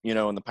it,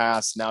 in the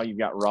past. Now you've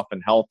got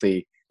Ruffin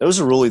healthy. Those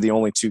are really the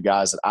only 2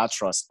 guys that I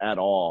trust at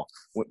all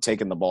with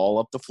taking the ball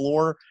up the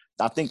floor.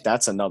 I think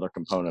that's another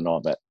component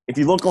of it. If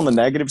you look on the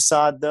negative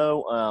side,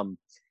 though,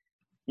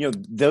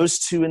 those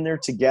 2 in there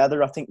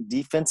together, I think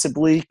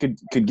defensively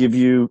could give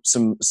you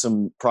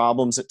some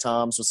problems at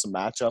times with some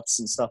matchups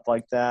and stuff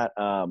like that.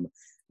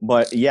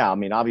 But yeah, I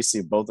mean,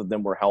 obviously, if both of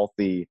them were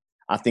healthy,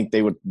 I think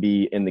they would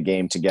be in the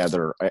game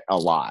together a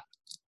lot.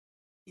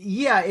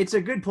 Yeah, it's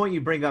a good point you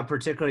bring up,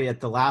 particularly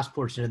at the last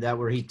portion of that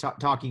where he's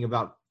talking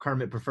about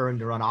Kermit preferring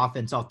to run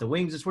offense off the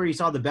wings. It's where you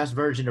saw the best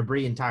version of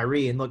Bree and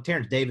Tyree. And look,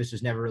 Terrence Davis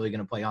was never really going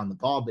to play on the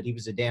ball, but he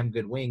was a damn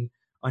good wing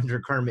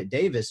under Kermit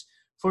Davis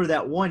for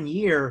that 1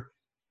 year.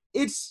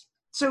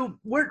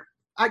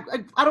 I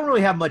don't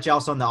really have much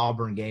else on the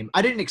Auburn game.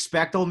 I didn't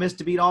expect Ole Miss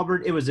to beat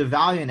Auburn. It was a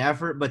valiant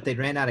effort, but they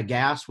ran out of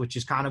gas, which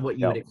is kind of what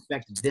you would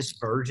expect this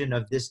version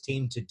of this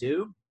team to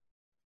do.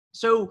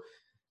 So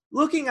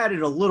looking at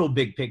it a little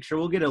big picture,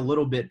 we'll get a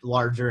little bit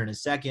larger in a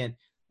second.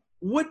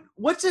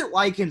 What's it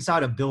like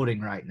inside a building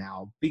right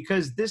now?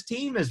 Because this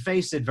team has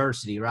faced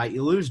adversity, right?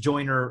 You lose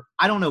Joyner.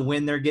 I don't know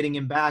when they're getting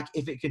him back.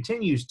 If it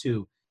continues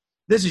to,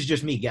 this is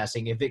just me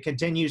guessing, if it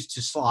continues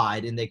to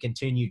slide and they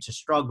continue to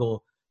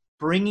struggle,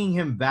 bringing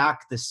him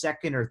back the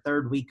 2nd or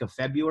 3rd week of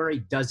February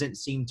doesn't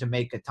seem to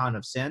make a ton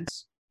of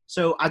sense.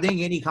 So I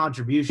think any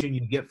contribution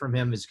you get from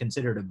him is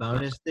considered a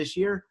bonus this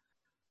year.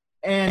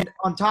 And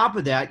on top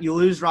of that, you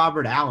lose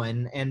Robert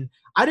Allen. And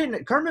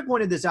Kermit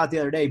pointed this out the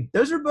other day.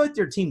 Those are both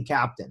your team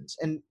captains.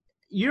 And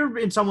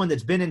you're someone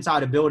that's been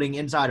inside a building,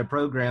 inside a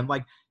program.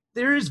 Like,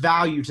 there is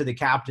value to the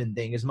captain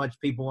thing, as much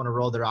people want to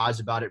roll their eyes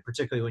about it,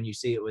 particularly when you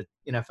see it with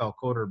NFL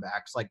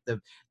quarterbacks. Like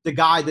the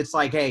guy that's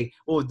like, hey,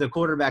 well, the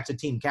quarterback's a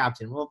team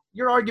captain. Well,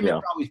 your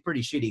argument probably is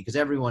pretty shitty because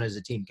everyone is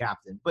a team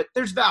captain, but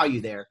there's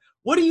value there.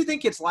 What do you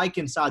think it's like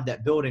inside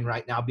that building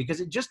right now? Because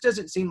it just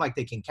doesn't seem like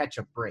they can catch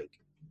a break.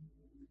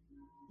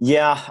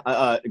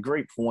 Yeah,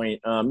 great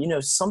point.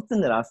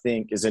 Something that I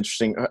think is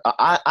interesting,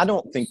 I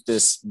don't think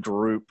this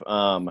group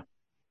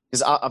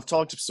because I've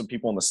talked to some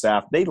people on the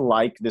staff, they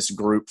like this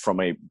group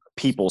from a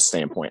people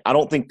standpoint. I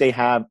don't think they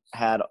have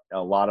had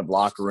a lot of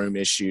locker room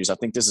issues. I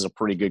think this is a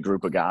pretty good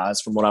group of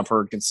guys from what I've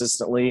heard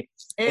consistently.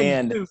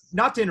 And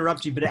not to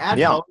interrupt you, but to add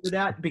color to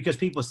that, because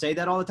people say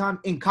that all the time,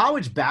 in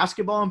college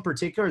basketball in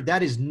particular,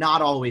 that is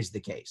not always the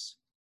case.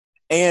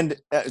 And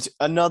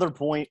another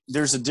point,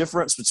 there's a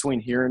difference between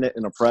hearing it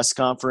in a press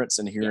conference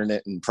and hearing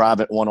it in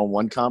private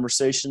one-on-one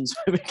conversations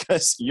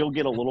because you'll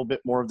get a little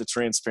bit more of the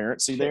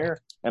transparency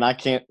there. And I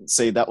can't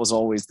say that was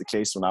always the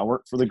case when I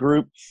worked for the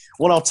group.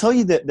 What I'll tell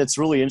you that's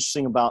really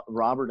interesting about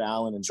Robert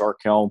Allen and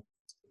Jarkel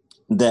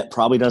that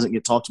probably doesn't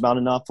get talked about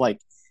enough, like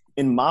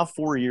in my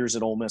 4 years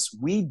at Ole Miss,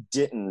 we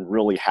didn't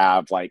really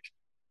have like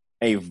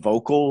a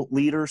vocal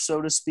leader,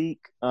 so to speak.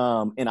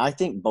 And I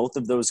think both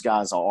of those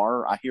guys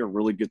are. I hear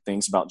really good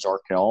things about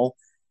Jarkel.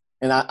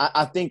 And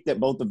I think that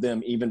both of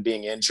them, even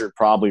being injured,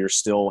 probably are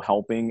still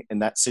helping in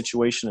that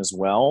situation as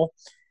well.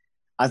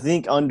 I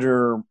think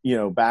under,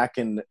 back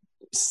in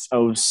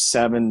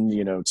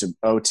 07,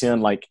 to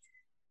 010, like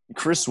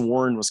Chris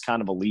Warren was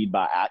kind of a lead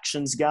by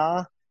actions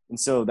guy. And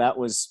so that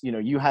was,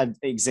 you had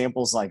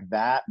examples like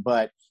that,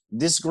 but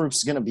this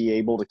group's going to be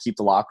able to keep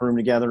the locker room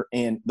together.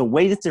 And the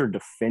way that they're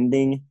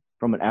defending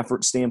from an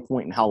effort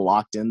standpoint and how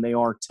locked in they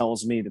are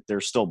tells me that they're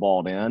still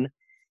balled in.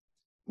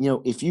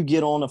 If you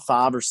get on a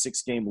 5 or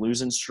 6 game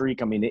losing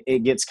streak, I mean, it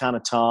gets kind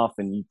of tough,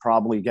 and you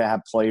probably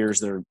have players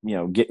that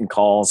are, getting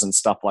calls and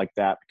stuff like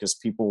that because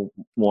people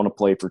want to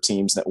play for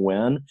teams that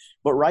win.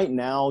 But right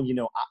now,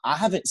 I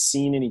haven't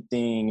seen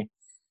anything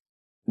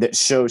that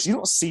shows – you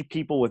don't see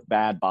people with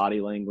bad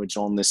body language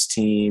on this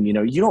team.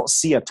 You don't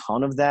see a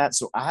ton of that.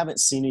 So I haven't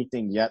seen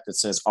anything yet that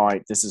says, all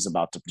right, this is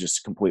about to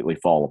just completely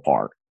fall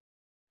apart.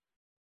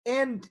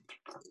 And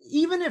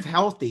even if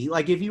healthy,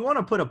 like if you want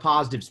to put a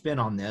positive spin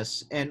on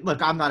this, and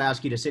look, I'm not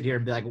asking you to sit here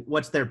and be like,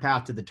 what's their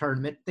path to the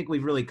tournament? I think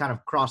we've really kind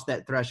of crossed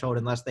that threshold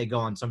unless they go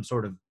on some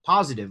sort of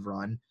positive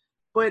run.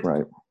 But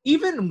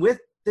even with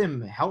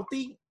them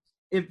healthy,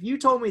 if you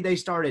told me they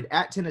started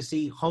at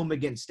Tennessee, home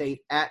against State,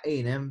 at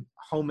A&M,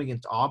 home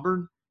against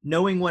Auburn,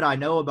 knowing what I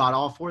know about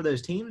all 4 of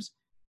those teams,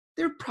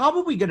 they're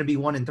probably going to be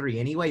 1-3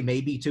 anyway,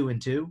 maybe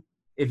 2-2.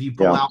 If you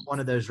pull out one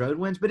of those road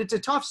wins. But it's a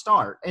tough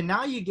start. And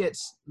now you get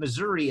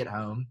Missouri at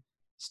home,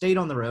 State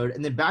on the road,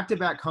 and then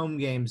back-to-back home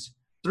games,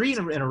 3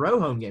 in a row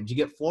home games. You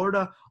get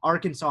Florida,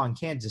 Arkansas, and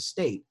Kansas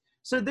State.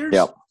 So there's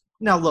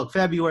now, look,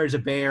 February is a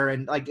bear,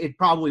 and, like, it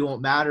probably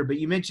won't matter. But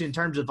you mentioned in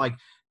terms of, like,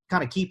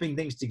 kind of keeping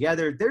things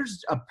together,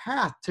 there's a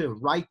path to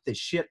right the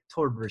ship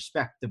toward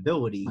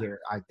respectability here,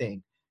 I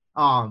think.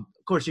 Of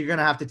course, you're going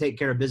to have to take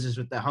care of business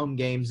with the home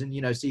games and,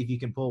 see if you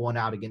can pull one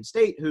out against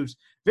State, who's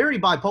very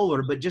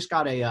bipolar, but just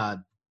got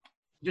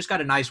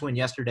a nice win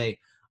yesterday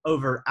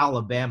over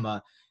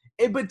Alabama.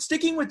 But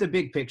sticking with the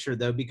big picture,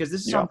 though, because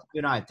this is something you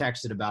and I have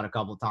texted about a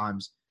couple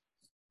times,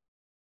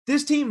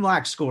 this team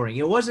lacks scoring.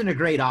 It wasn't a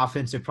great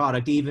offensive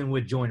product even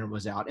with Joyner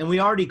was out. And we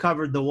already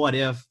covered the what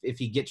if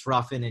he gets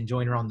Ruffin and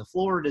Joyner on the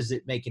floor. Does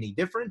it make any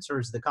difference, or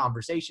is the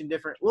conversation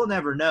different? We'll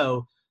never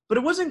know. But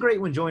it wasn't great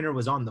when Joyner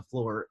was on the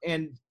floor.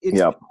 And it's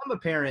become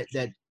apparent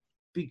that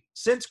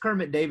since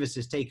Kermit Davis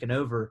has taken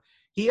over,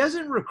 he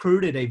hasn't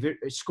recruited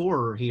a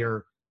scorer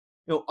here,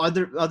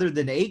 other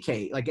than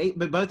AK.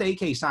 But both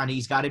AK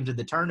signees got him to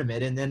the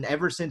tournament. And then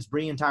ever since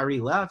Breein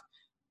Tyree left,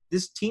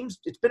 this team's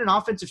 – it's been an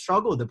offensive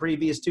struggle the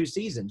previous 2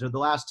 seasons or the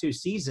last 2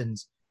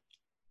 seasons.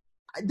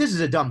 This is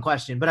a dumb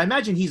question, but I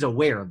imagine he's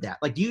aware of that.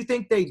 Like, do you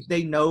think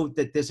they know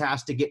that this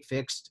has to get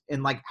fixed?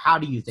 And, like, how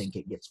do you think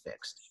it gets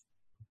fixed?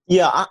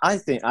 Yeah, I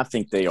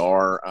think they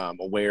are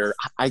aware.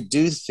 I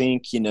do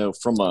think,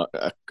 from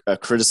a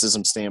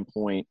criticism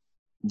standpoint,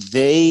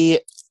 they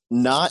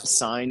not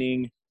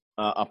signing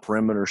a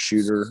perimeter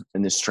shooter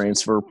in this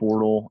transfer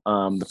portal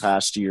the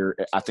past year,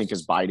 I think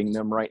is biting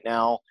them right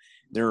now.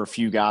 There are a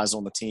few guys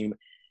on the team.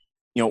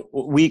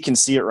 We can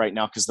see it right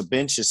now because the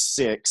bench is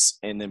 6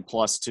 and then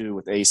 +2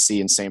 with AC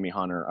and Sammy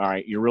Hunter. All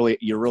right, you're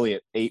really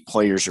at 8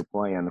 players you're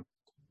playing.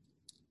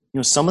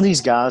 Some of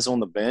these guys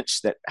on the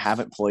bench that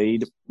haven't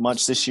played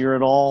much this year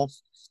at all,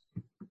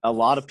 a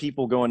lot of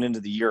people going into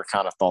the year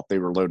kind of thought they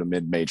were low to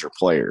mid-major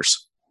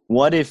players.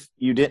 What if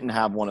you didn't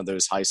have one of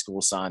those high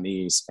school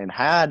signees and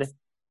had,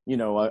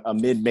 a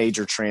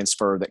mid-major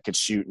transfer that could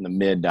shoot in the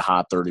mid to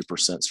high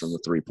 30% from the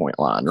three-point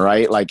line,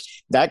 right? Like,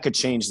 that could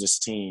change this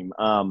team.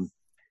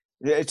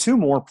 2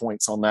 more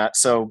points on that.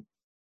 So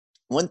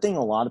one thing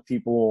a lot of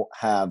people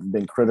have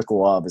been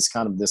critical of is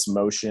kind of this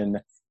motion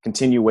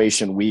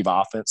continuation weave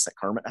offense that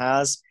Kermit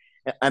has.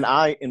 And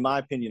in my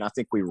opinion, I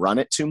think we run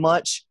it too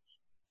much.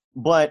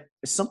 But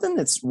something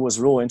that was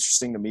real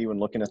interesting to me when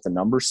looking at the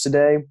numbers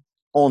today,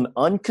 on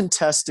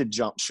uncontested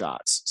jump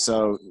shots.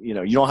 So, you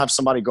don't have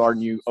somebody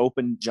guarding you,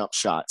 open jump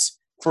shots.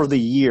 For the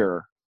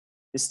year,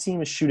 this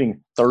team is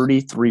shooting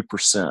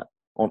 33%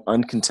 on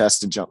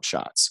uncontested jump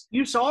shots.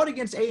 You saw it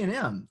against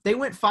A&M. They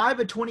went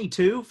 5 of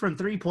 22 from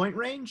three-point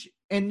range,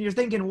 and you're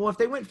thinking, well, if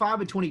they went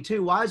 5 of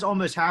 22, why is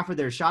almost half of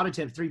their shot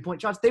attempt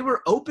three-point shots? They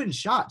were open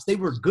shots. They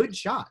were good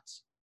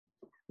shots.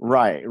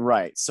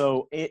 Right.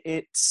 So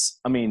it's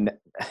 – I mean –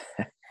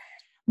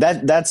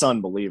 That's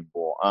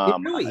unbelievable.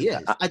 It really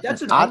is.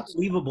 That's an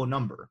unbelievable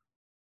number.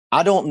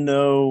 I don't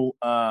know.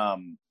 I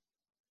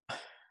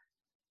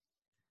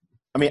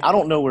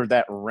don't know where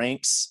that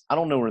ranks. I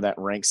don't know where that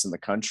ranks in the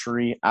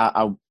country.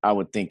 I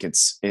would think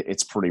it's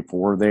pretty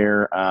poor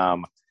there.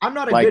 I'm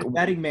not a good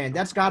betting man.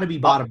 That's got to be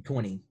bottom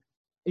 20.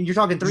 And you're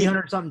talking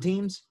 300-something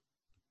teams?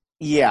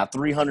 Yeah,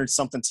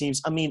 300-something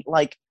teams. I mean,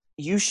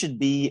 you should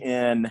be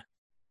in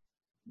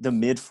the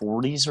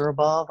mid-40s or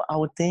above, I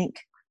would think,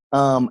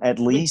 at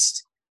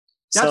least.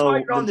 That's why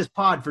you're on this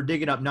pod, for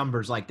digging up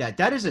numbers like that.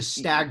 That is a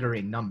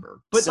staggering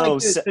number. But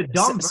the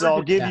dumb so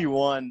I'll give you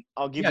one.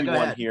 I'll give you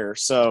one here.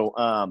 So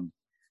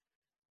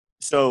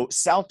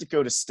South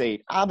Dakota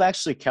State, I've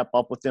actually kept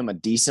up with them a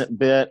decent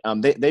bit.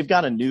 They've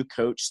got a new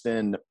coach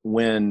than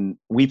when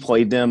we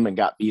played them and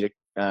got beat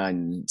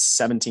in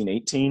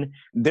 17-18.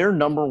 They're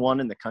number one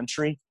in the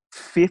country,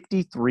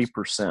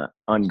 53%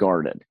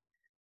 unguarded.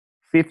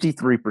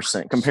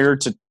 53%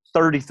 compared to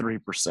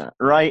 33%,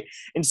 right?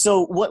 And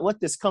so what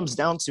this comes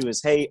down to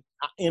is, hey,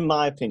 in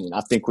my opinion,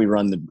 I think we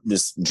run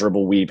this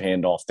dribble weave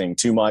handoff thing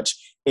too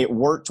much. It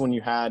worked when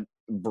you had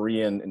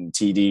Brian and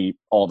TD,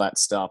 all that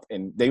stuff,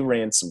 and they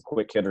ran some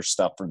quick hitter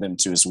stuff for them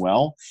too as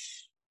well.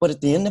 But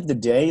at the end of the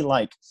day,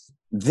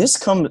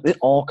 it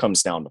all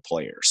comes down to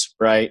players,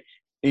 right?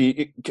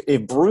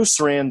 If Bruce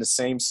ran the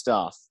same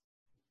stuff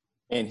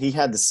and he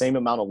had the same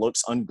amount of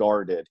looks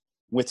unguarded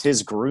with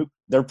his group,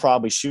 they're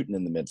probably shooting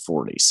in the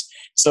mid-40s.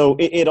 So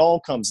it all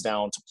comes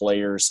down to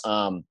players.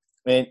 And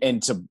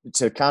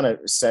to kind of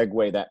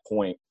segue that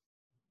point,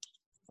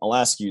 I'll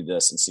ask you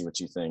this and see what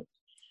you think.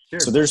 Sure.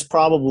 So there's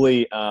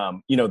probably,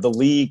 the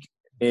league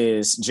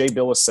is – Jay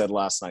Billis said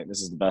last night,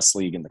 this is the best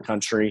league in the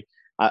country.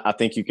 I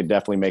think you could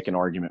definitely make an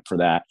argument for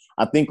that.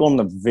 I think on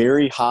the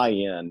very high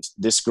end,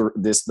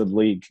 the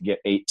league could get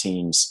 8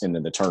 teams into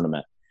the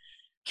tournament.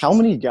 How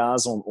many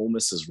guys on Ole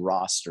Miss's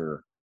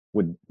roster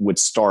would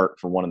start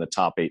for one of the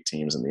top 8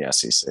 teams in the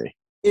SEC?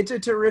 It's a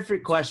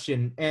terrific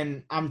question,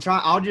 and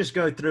I'll just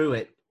go through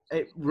it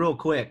real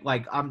quick.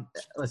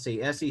 Let's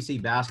see,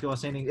 SEC basketball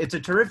standing. It's a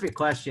terrific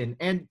question,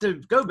 and to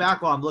go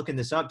back while I'm looking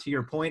this up, to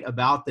your point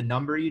about the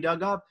number you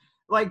dug up,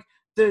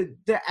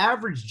 the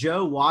average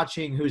Joe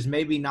watching, who's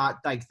maybe not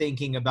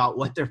thinking about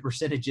what their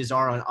percentages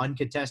are on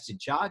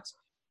uncontested shots,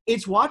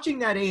 it's watching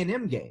that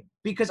A&M game,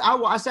 because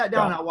I sat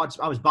down and I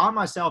was by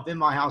myself in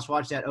my house,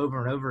 watched that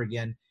over and over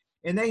again,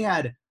 and they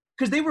had.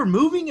 Because they were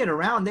moving it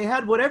around. They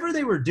had whatever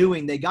they were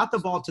doing. They got the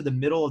ball to the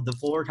middle of the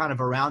floor, kind of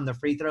around the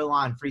free throw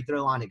line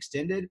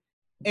extended.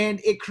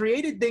 And it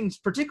created things,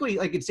 particularly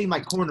it seemed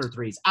like corner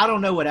threes. I don't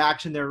know what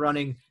action they're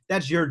running.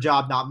 That's your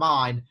job, not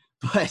mine.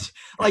 But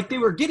they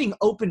were getting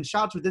open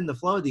shots within the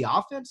flow of the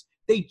offense.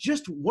 They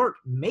just weren't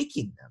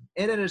making them.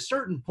 And at a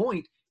certain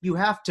point, you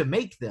have to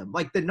make them.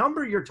 The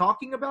number you're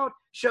talking about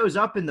shows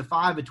up in the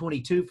 5 of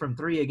 22 from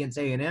 3 against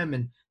A&M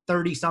and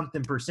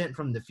 30-something%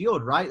 from the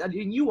field, right? I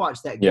mean, you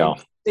watched that game. Yeah.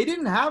 They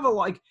didn't have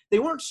they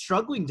weren't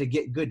struggling to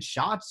get good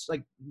shots.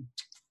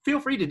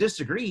 Feel free to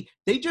disagree.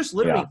 They just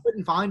literally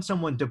couldn't find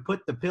someone to put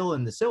the pill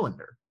in the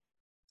cylinder.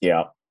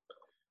 Yeah,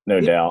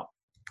 no doubt.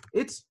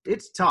 It's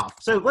tough.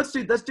 So let's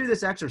do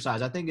this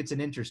exercise. I think it's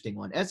an interesting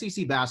one.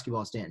 SEC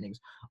basketball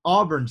standings.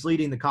 Auburn's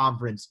leading the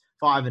conference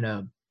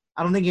 5-0.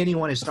 I don't think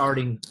anyone is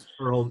starting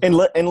for Ole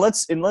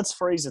Miss. And let's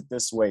phrase it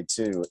this way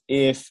too.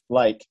 If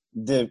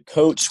the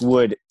coach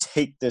would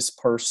take this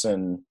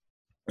person,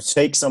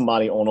 take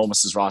somebody on Ole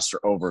Miss's roster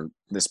over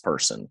this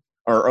person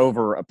or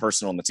over a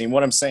person on the team.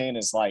 What I'm saying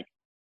is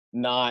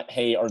not,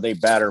 hey, are they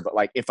better? But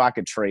if I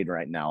could trade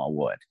right now, I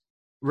would.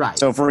 Right.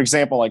 So for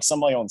example,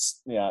 somebody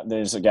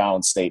there's a guy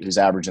on State who's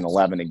averaging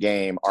 11 a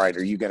game. All right,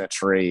 are you going to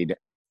trade,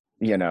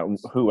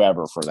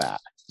 whoever for that?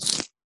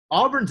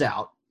 Auburn's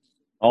out.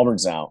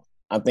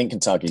 I think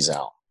Kentucky's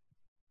out.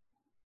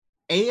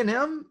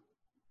 A&M?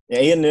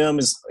 A&M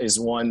is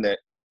one that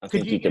I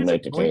think you can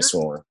make the case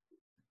for.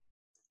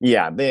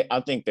 Yeah,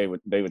 I think they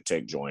would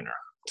take Joyner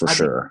for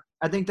sure.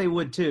 I think they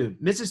would too.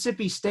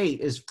 Mississippi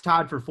State is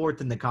tied for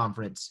 4th in the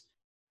conference.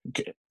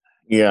 Okay.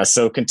 Yeah,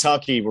 so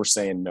Kentucky we're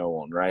saying no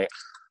on, right?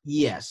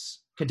 Yes.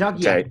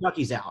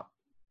 Kentucky's out.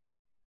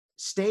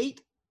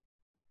 State?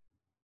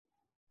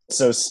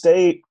 So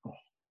State –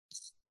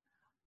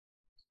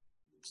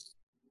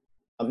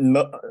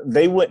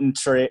 they wouldn't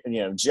trade,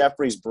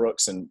 Jeffries,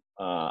 Brooks, and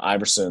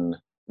Iverson.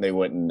 They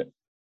wouldn't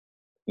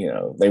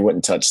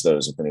touch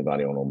those with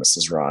anybody on Ole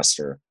Miss's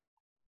roster.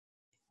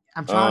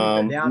 I'm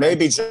trying to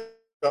maybe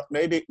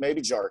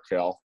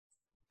Jarkel.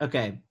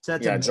 Okay, so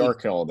that's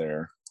Jarkel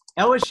there.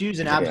 LSU's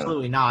an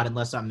absolutely not,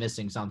 unless I'm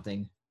missing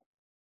something.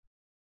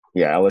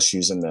 Yeah,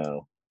 LSU's a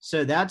no.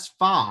 So that's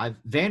 5.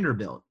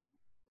 Vanderbilt.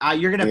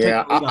 You're gonna pick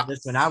the lead on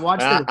this one. I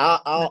watched it.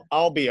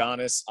 I'll be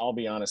honest. I'll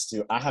be honest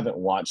too. I haven't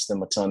watched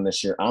them a ton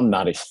this year. I'm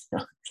not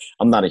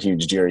a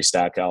huge Jerry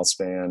Stackhouse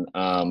fan.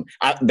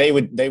 They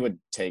would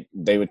take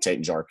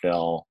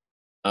Jarkel.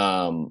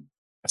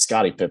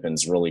 Scottie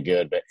Pippen's really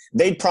good, but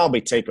they'd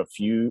probably take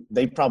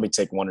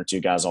one or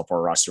two guys off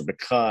our roster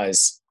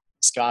because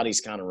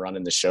Scotty's kind of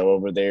running the show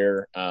over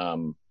there.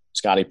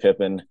 Scottie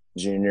Pippen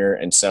Jr.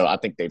 And so I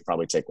think they'd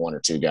probably take one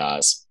or two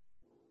guys.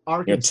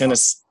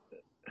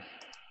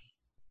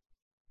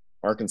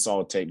 Arkansas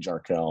would take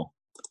Jarkel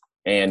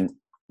and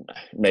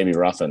maybe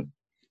Ruffin.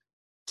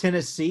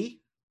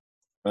 Tennessee?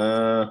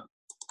 They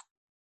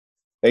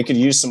could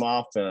use some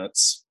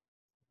offense.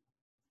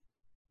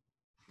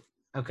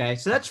 Okay,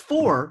 so that's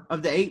 4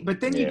 of the 8,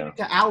 but then you get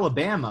to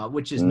Alabama,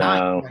 which is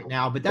 9 right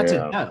now, but that's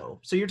a no.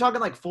 So you're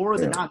talking like 4 of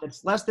the 9.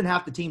 That's less than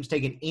half the teams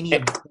taking any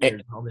of the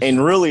players.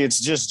 And really,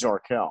 it's just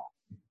Jarkel.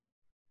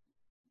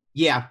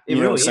 Yeah, you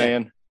know what I'm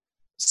saying?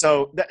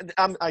 So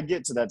I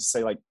get to that to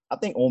say, like, I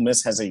think Ole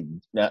Miss has a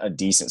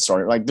decent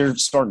starter. Like, their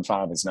starting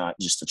 5 is not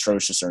just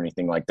atrocious or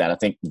anything like that. I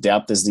think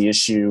depth is the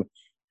issue.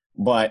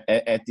 But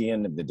at the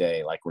end of the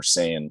day, like we're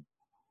saying,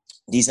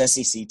 these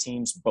SEC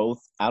teams, both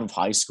out of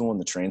high school and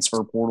the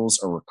transfer portals,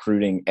 are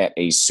recruiting at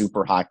a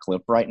super high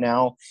clip right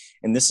now.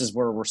 And this is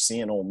where we're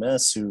seeing Ole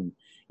Miss, who,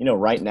 you know,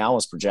 right now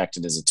is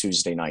projected as a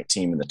Tuesday night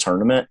team in the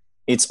tournament.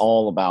 It's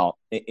all about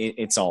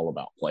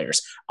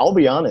players. I'll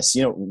be honest,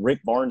 you know,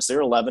 Rick Barnes, they're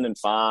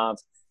 11-5.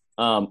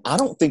 I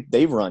don't think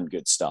they run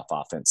good stuff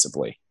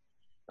offensively.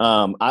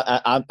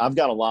 I've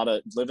got a lot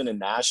of living in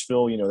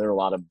Nashville. You know, there are a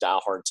lot of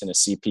diehard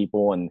Tennessee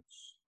people, and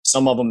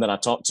some of them that I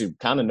talk to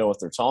kind of know what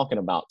they're talking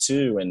about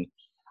too. And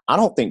I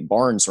don't think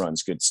Barnes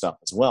runs good stuff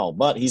as well,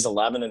 but he's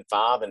 11-5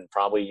 and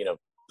probably, you know,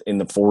 in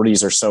the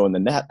 40s or so in the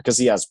net because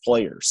he has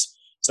players.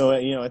 So,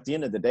 you know, at the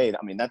end of the day,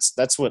 I mean,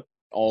 that's what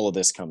all of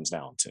this comes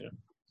down to.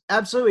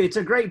 Absolutely. It's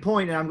a great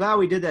point, and I'm glad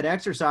we did that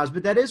exercise,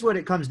 but that is what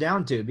it comes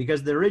down to,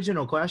 because the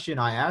original question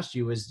I asked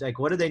you was, like,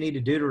 what do they need to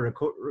do to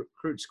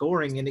recruit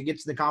scoring? And it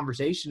gets to the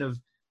conversation of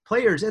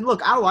players. And,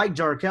 look, I like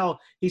Jarkel.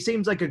 He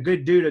seems like a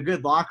good dude, a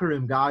good locker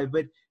room guy,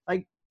 but,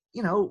 like,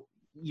 you know,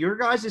 your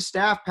guys'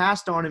 staff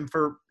passed on him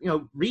for, you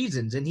know,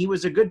 reasons, and he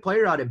was a good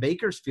player out at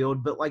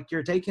Bakersfield, but, like,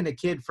 you're taking a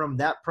kid from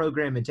that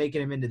program and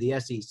taking him into the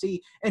SEC,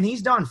 and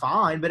he's done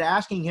fine, but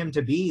asking him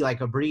to be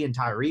like a Breein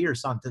Tyree or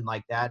something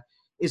like that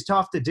is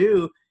tough to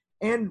do.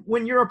 And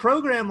when you're a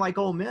program like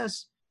Ole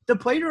Miss, the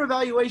player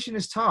evaluation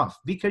is tough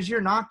because you're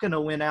not going to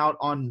win out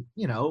on,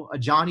 you know, a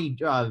Johnny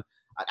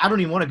I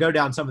don't even want to go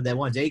down some of the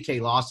ones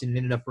AK lost and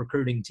ended up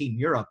recruiting Team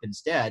Europe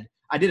instead.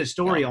 I did a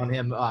story on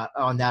him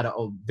on that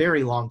a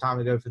very long time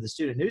ago for the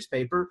student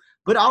newspaper,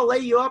 but I'll lay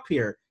you up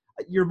here.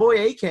 Your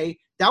boy AK,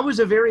 that was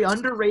a very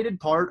underrated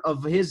part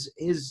of his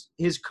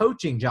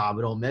coaching job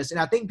at Ole Miss, and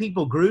I think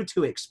people grew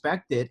to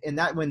expect it, and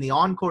that when the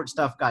on-court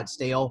stuff got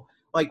stale,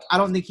 like, I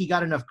don't think he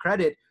got enough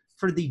credit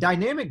for the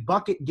dynamic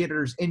bucket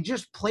getters and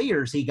just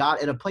players he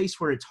got at a place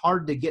where it's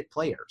hard to get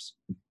players.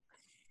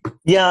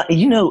 Yeah,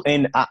 you know,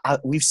 and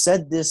we've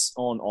said this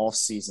on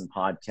off-season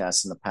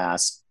podcasts in the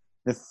past.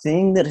 The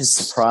thing that has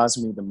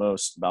surprised me the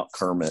most about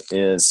Kermit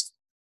is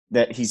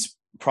that he's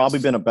probably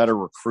been a better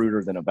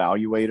recruiter than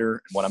evaluator.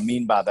 What I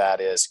mean by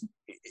that is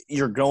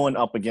you're going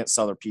up against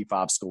other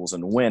P5 schools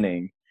and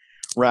winning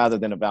rather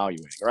than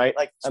evaluating, right?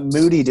 Like,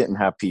 Moody didn't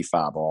have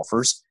P5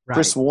 offers. Right.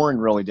 Chris Warren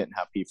really didn't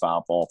have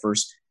P5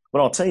 offers. But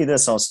I'll tell you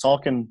this, I was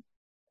talking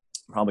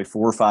probably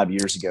 4 or 5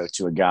 years ago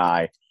to a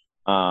guy.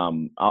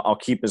 I'll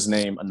keep his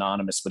name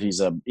anonymous, but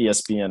he's a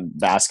ESPN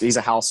he's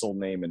a household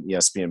name in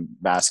ESPN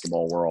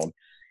basketball world.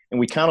 And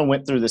we kind of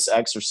went through this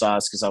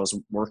exercise because I was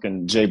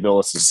working Jay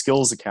Billis'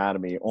 Skills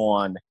Academy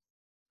on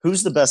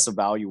who's the best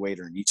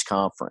evaluator in each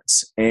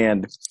conference.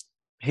 And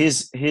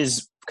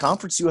his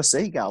Conference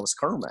USA guy was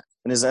Kermit,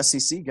 and his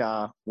SEC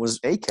guy was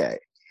AK.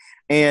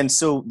 And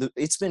so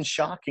it's been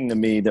shocking to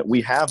me that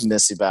we have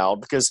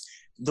misevaled, because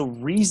the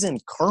reason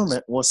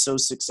Kermit was so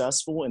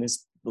successful in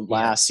his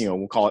last, you know,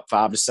 we'll call it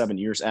 5 to 7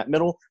 years at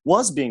Middle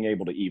was being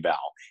able to eval.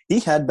 He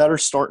had better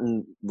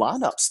starting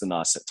lineups than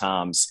us at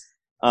times,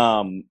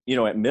 you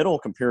know, at Middle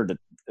compared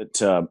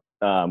to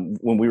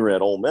when we were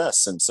at Ole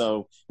Miss. And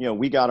so, you know,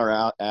 we got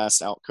our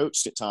ass out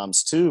coached at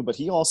times too, but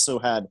he also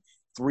had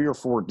 3 or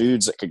 4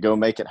 dudes that could go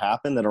make it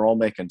happen that are all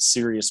making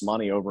serious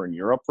money over in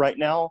Europe right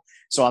now.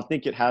 So I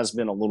think it has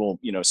been a little,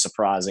 you know,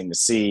 surprising to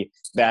see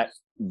that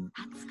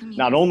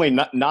not only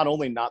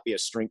not be a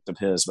strength of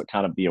his, but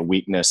kind of be a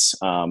weakness,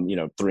 you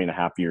know,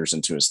 3.5 years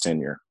into his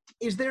tenure.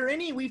 Is there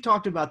we've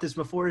talked about this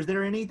before, is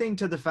there anything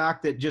to the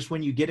fact that just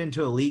when you get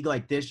into a league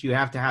like this, you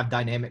have to have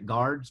dynamic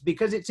guards?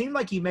 Because it seemed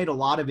like he made a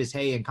lot of his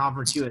hay in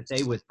Conference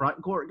USA with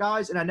front court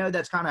guys, and I know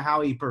that's kind of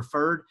how he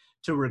preferred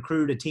to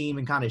recruit a team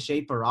and kind of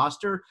shape a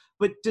roster.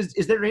 But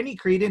is there any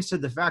credence to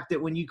the fact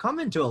that when you come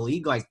into a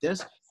league like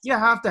this, you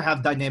have to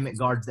have dynamic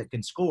guards that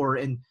can score?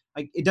 And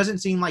like, it doesn't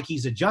seem like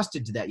he's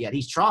adjusted to that yet.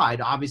 He's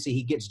tried. Obviously,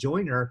 he gets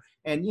Joyner,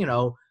 and, you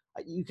know,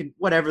 you can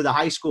whatever the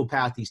high school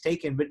path he's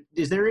taken. But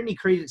is there any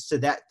credence to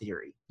that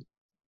theory?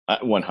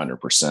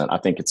 100%. I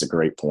think it's a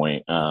great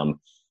point.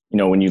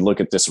 when you look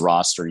at this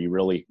roster, you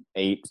really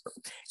eight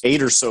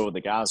or so of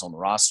the guys on the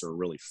roster are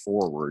really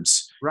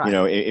forwards, right.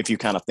 If you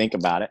kind of think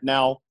about it.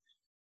 Now,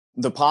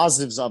 the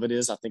positives of it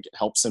is I think it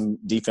helps him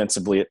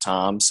defensively at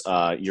times.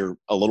 You're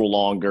a little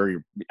longer,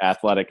 you're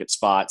athletic at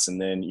spots, and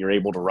then you're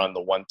able to run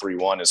the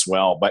 1-3-1 as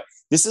well. But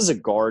this is a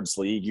guards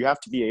league. You have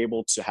to be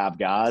able to have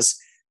guys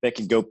that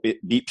can go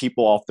beat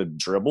people off the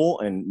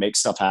dribble and make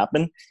stuff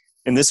happen.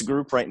 And this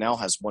group right now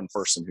has one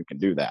person who can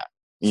do that.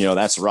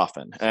 That's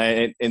Ruffin.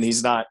 And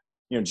he's not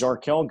 –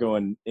 Jarkel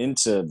going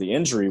into the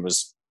injury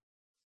was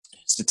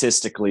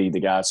statistically the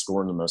guy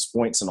scoring the most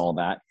points and all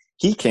that.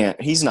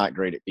 He's not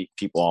great at beating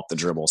people off the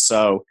dribble.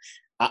 So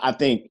I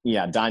think,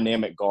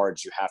 dynamic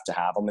guards, you have to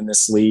have them in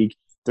this league.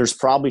 There's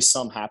probably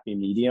some happy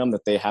medium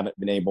that they haven't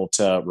been able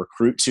to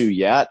recruit to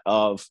yet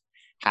of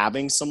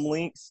having some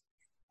length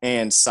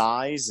and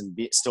size and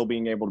still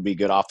being able to be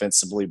good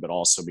offensively, but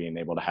also being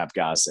able to have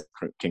guys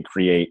that can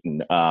create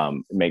and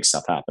make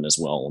stuff happen as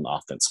well on the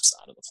offensive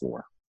side of the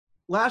floor.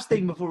 Last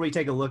thing before we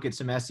take a look at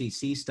some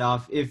SEC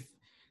stuff.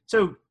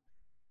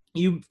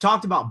 You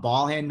talked about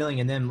ball handling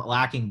and then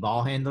lacking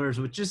ball handlers,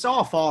 which just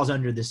all falls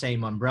under the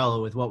same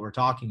umbrella with what we're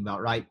talking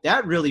about, right?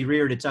 That really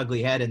reared its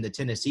ugly head in the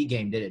Tennessee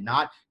game, did it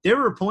not? There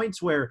were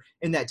points where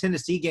in that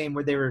Tennessee game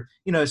where they were,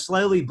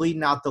 slowly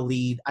bleeding out the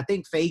lead. I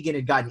think Fagan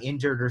had gotten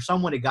injured or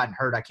someone had gotten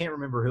hurt. I can't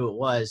remember who it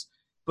was.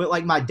 But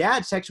like my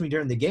dad texted me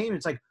during the game.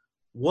 It's like,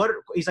 what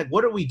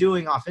are we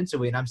doing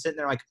offensively? And I'm sitting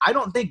there like, I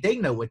don't think they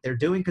know what they're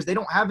doing because they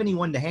don't have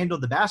anyone to handle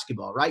the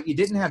basketball, right? You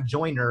didn't have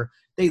Joyner.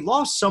 They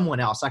lost someone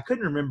else. I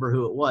couldn't remember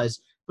who it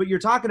was, but you're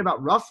talking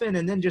about Ruffin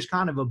and then just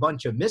kind of a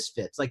bunch of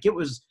misfits. Like I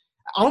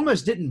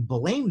almost didn't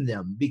blame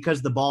them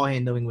because the ball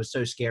handling was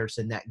so scarce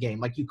in that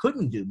game. Like you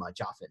couldn't do much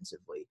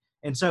offensively.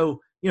 And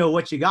so,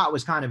 what you got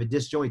was kind of a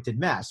disjointed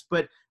mess.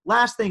 But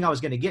last thing I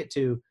was going to get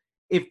to,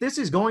 if this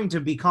is going to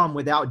become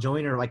without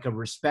Joyner like a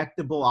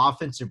respectable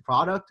offensive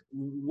product,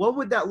 what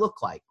would that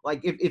look like?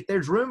 Like if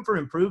there's room for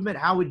improvement,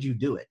 how would you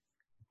do it?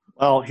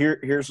 Well,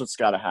 here's what's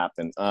got to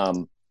happen.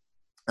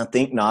 I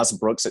think Nas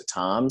Brooks at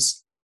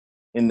times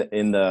in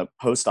the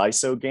post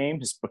ISO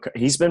game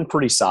he's been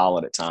pretty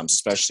solid at times,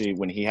 especially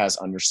when he has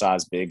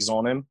undersized bigs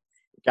on him.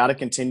 Got to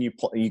continue.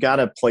 You got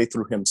to play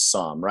through him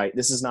some, right?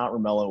 This is not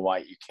Romello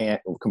White. You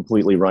can't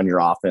completely run your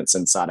offense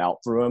inside out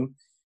through him.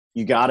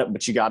 You got it,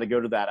 but you got to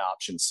go to that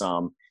option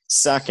some.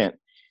 Second,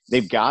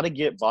 they've got to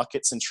get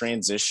buckets in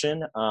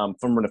transition.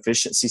 From an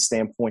efficiency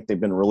standpoint, they've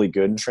been really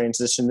good in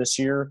transition this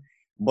year.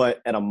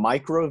 But at a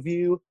micro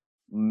view,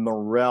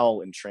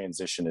 Morrell in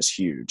transition is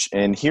huge.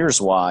 And here's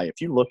why.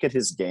 If you look at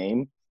his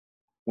game,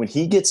 when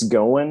he gets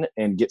going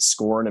and gets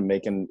scoring and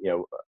making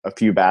a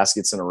few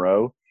baskets in a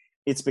row,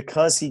 it's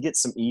because he gets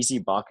some easy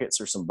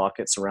buckets or some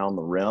buckets around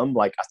the rim.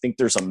 Like I think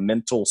there's a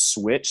mental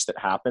switch that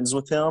happens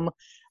with him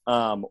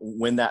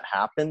when that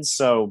happens.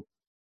 So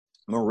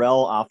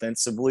Morrell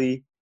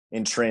offensively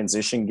in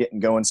transition getting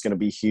going is going to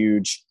be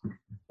huge.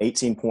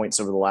 18 points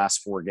over the last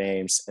 4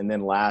 games. And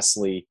then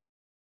lastly,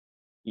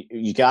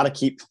 you got to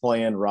keep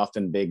playing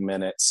Ruffin big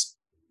minutes.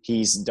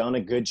 He's done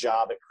a good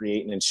job at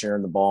creating and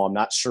sharing the ball. I'm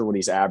not sure what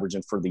he's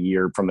averaging for the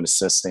year from an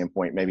assist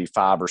standpoint, maybe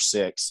 5 or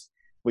 6.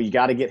 But you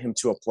got to get him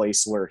to a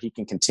place where he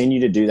can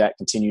continue to do that,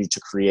 continue to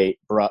create,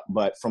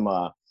 but from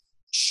a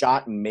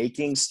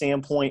shot-making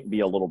standpoint, be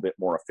a little bit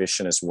more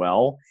efficient as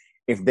well.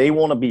 If they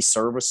want to be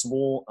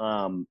serviceable,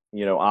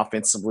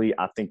 offensively,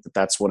 I think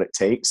that's what it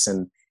takes.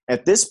 And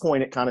at this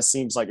point, it kind of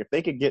seems like if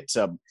they could get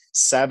to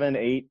 7,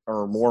 8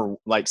 or more,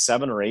 like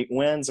 7 or 8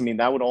 wins, I mean,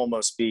 that would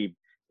almost be,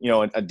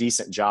 a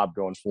decent job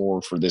going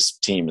forward for this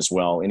team as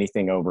well.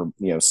 Anything over,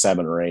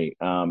 7 or 8.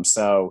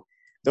 So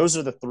those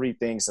are the 3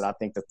 things that I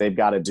think that they've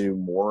got to do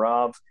more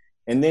of.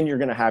 And then you're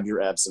going to have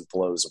your ebbs and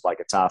flows of like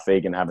a Ty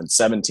Fagan having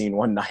 17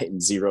 one night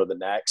and 0 the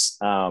next.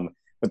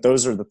 But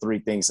those are the 3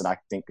 things that I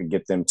think could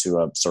get them to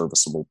a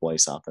serviceable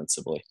place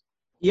offensively.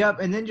 Yep,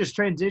 and then just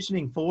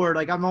transitioning forward,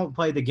 like I won't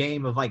play the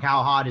game of like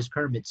how hot is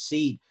Kermit's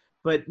seat,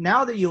 but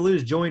now that you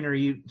lose Joyner,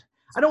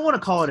 I don't want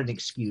to call it an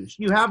excuse.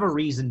 You have a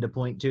reason to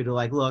point to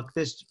like, look,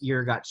 this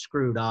year got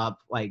screwed up,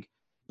 like,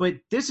 but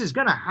this is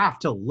going to have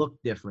to look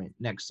different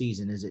next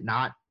season, is it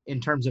not?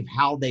 In terms of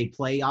how they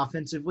play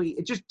offensively,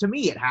 it just, to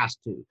me, it has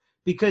to.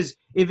 Because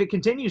if it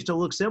continues to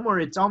look similar,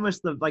 it's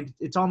almost like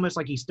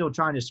he's still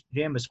trying to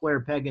jam a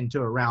square peg into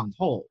a round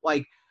hole.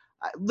 Like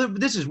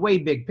this is way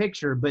big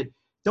picture, but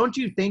don't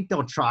you think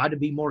they'll try to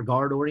be more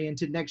guard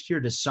oriented next year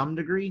to some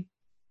degree?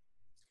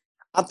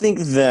 I think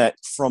that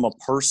from a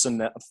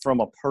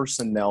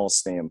personnel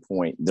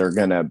standpoint, they're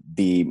going to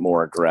be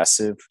more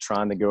aggressive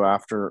trying to go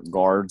after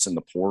guards in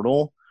the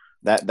portal.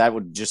 That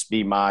would just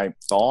be my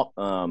thought.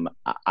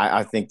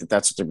 I think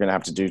that's what they're going to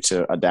have to do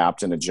to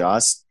adapt and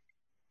adjust.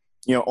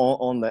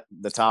 On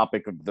the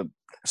topic of the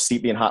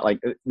seat being hot, like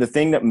the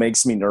thing that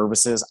makes me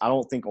nervous is I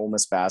don't think Ole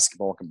Miss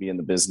basketball can be in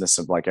the business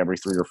of like every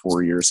 3 or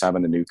 4 years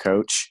having a new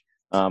coach.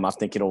 I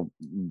think it'll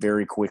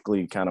very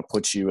quickly kind of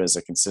put you as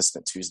a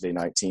consistent Tuesday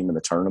night team in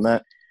the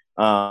tournament.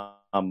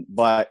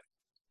 But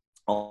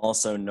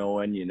also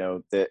knowing,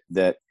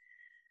 that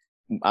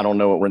I don't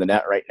know what we're in the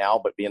net right now,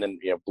 but being in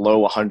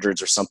below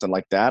 100s or something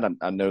like that,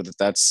 I know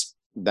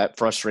that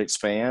frustrates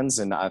fans.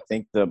 And I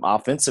think the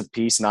offensive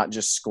piece, not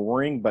just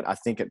scoring, but I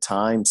think at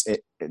times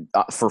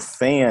for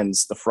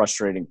fans, the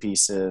frustrating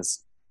piece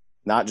is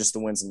not just the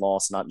wins and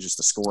loss, not just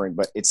the scoring,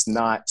 but it's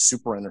not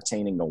super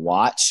entertaining to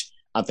watch.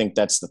 I think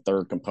that's the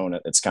third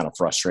component that's kind of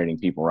frustrating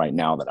people right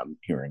now that I'm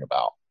hearing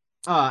about.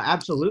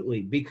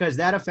 Absolutely, because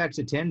that affects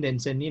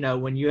attendance. And,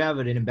 when you have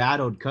an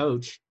embattled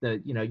coach,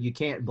 you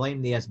can't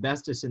blame the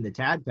asbestos in the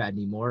tad pad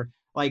anymore.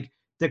 Like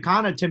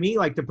to me,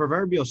 like the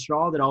proverbial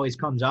straw that always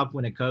comes up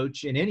when a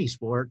coach in any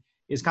sport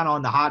is kind of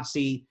on the hot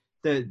seat.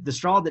 The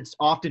straw that's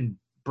often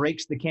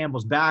breaks the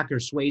camel's back or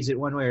sways it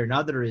one way or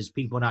another is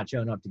people not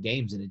showing up to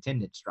games and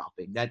attendance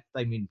dropping.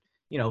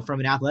 From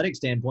an athletic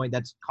standpoint,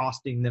 that's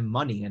costing them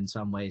money in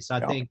some ways. So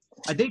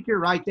I think you're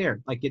right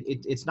there. Like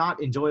it's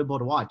not enjoyable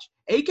to watch.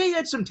 AK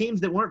had some teams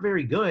that weren't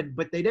very good,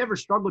 but they never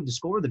struggled to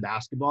score the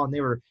basketball, and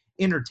they were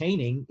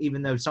entertaining,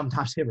 even though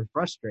sometimes they were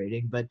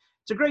frustrating. But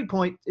it's a great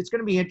point. It's going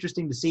to be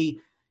interesting to see.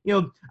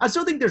 I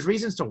still think there's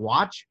reasons to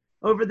watch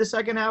over the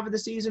second half of the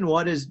season.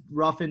 What does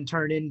Ruffin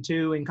turn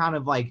into, and kind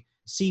of like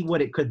see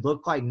what it could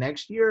look like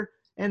next year.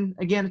 And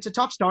again, it's a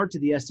tough start to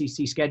the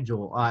SEC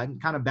schedule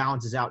and kind of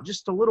balances out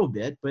just a little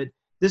bit, but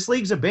this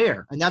league's a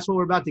bear, and that's what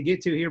we're about to get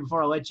to here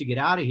before I let you get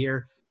out of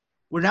here.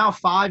 We're now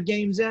 5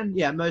 games in.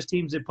 Yeah, most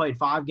teams have played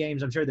 5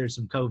 games. I'm sure there's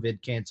some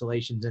COVID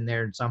cancellations in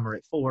there, and some are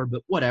at 4,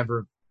 but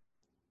whatever.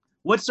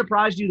 What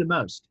surprised you the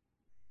most?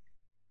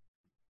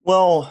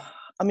 Well,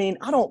 I mean,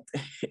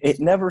 it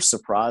never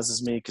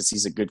surprises me because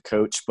he's a good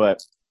coach,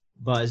 but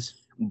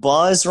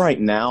Buzz right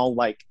now,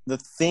 like the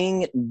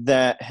thing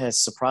that has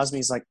surprised me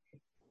is like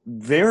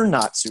they're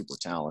not super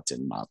talented,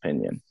 in my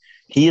opinion.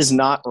 He is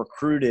not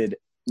recruited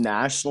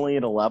nationally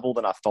at a level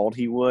that I thought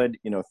he would,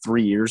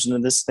 3 years into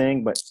this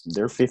thing, but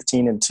they're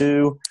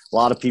 15-2. A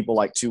lot of people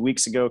like 2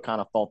 weeks ago kind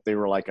of thought they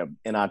were like a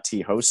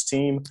NIT host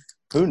team.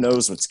 Who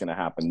knows what's going to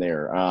happen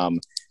there?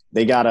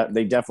 They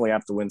definitely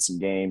have to win some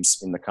games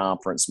in the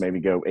conference, maybe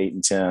go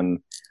 8-10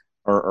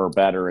 or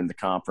better in the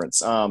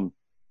conference. In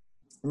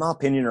my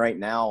opinion right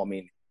now, I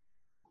mean,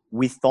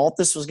 we thought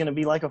this was going to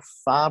be like a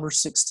 5 or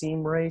 6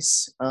 team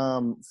race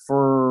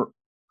for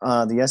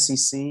the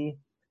SEC.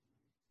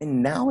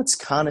 And now it's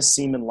kind of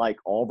seeming like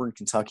Auburn,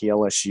 Kentucky,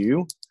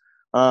 LSU.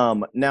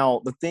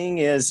 Now, the thing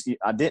is,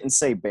 I didn't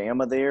say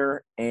Bama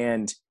there,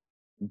 and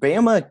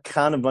Bama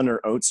kind of under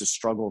Oates has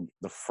struggled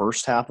the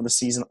first half of the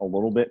season a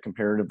little bit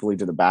comparatively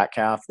to the back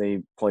half.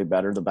 They play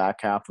better the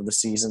back half of the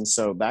season,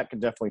 so that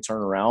could definitely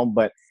turn around.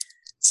 But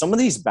some of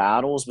these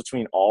battles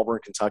between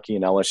Auburn, Kentucky,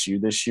 and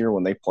LSU this year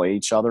when they play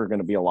each other are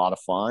going to be a lot of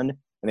fun,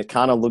 and it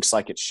kind of looks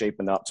like it's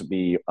shaping up to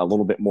be a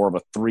little bit more of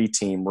a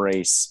 3-team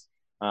race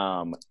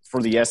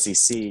for the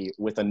SEC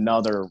with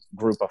another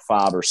group of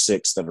 5 or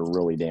 6 that are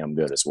really damn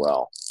good as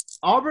well.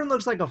 Auburn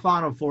looks like a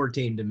Final Four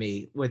team to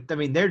me.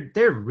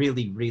 They're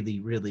really,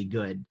 really, really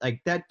good. Like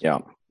that. Yeah.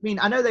 I mean,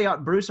 I know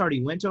Bruce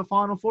already went to a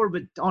Final Four,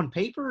 but on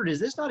paper, is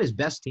this not his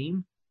best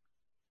team?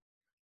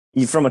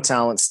 From a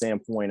talent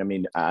standpoint, I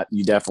mean,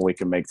 you definitely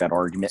can make that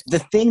argument. The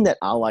thing that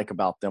I like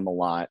about them a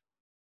lot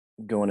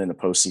going in the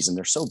postseason,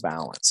 they're so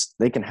balanced.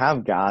 They can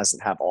have guys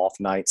that have off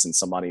nights and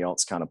somebody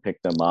else kind of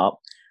pick them up.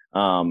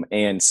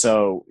 And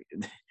so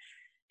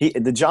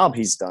the job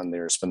he's done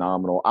there is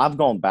phenomenal. I've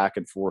gone back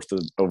and forth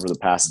over the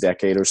past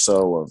decade or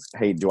so of,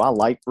 hey, do I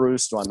like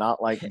Bruce? Do I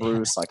not like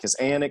Bruce? Like his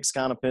antics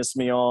kind of pissed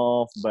me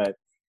off, but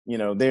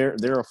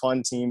they're a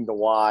fun team to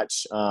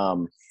watch.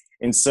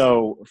 And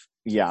so,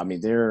 yeah, I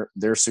mean,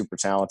 they're super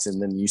talented.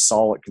 And then you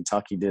saw what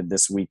Kentucky did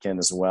this weekend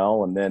as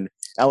well. And then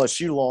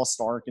LSU lost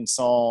to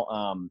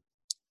Arkansas.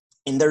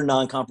 And their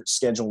non-conference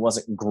schedule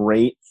wasn't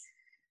great.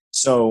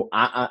 So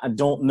I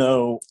don't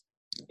know.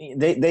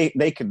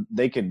 They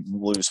could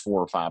lose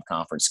 4 or 5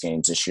 conference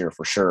games this year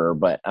for sure,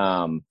 but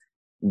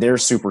they're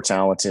super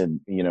talented,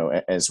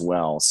 as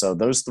well. So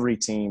those 3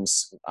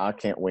 teams, I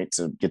can't wait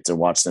to get to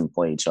watch them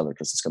play each other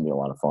because it's going to be a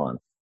lot of fun.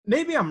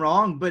 Maybe I'm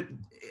wrong, but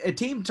a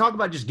team, talk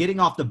about just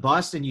getting off the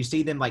bus and you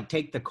see them like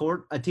take the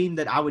court. A team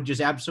that I would just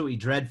absolutely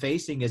dread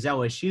facing is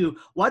LSU.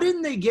 Why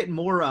didn't they get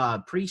more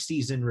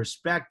preseason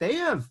respect? They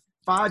have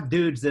 5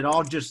 dudes that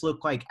all just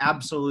look like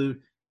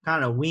absolute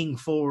kind of wing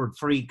forward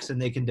freaks,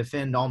 and they can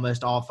defend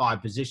almost all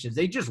 5 positions.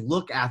 They just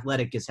look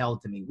athletic as hell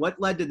to me. What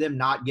led to them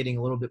not getting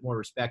a little bit more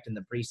respect in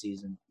the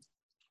preseason?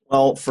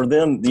 Well, for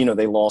them,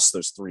 they lost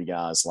those 3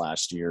 guys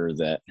last year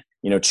that,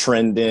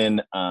 Trendon,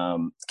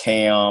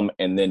 Cam,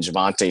 and then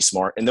Javonte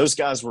Smart. And those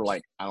guys were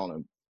like,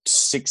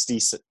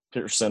 60%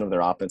 of their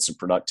offensive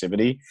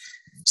productivity.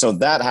 So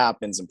that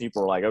happens, and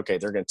people are like, okay,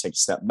 they're going to take a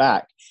step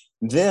back.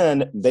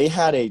 Then they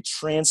had a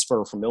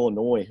transfer from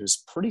Illinois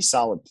who's a pretty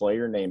solid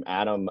player named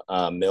Adam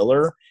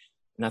Miller.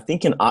 And I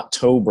think in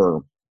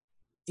October,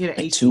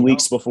 2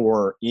 weeks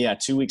before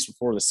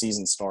the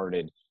season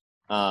started,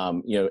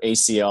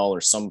 ACL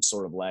or some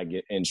sort of leg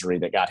injury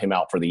that got him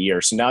out for the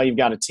year. So now you've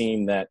got a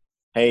team that,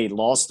 hey,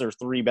 lost their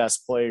 3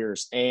 best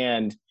players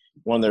and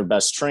one of their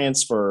best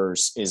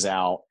transfers is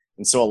out.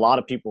 And so a lot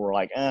of people were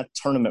like,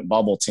 tournament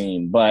bubble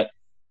team. But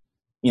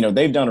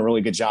they've done a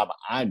really good job.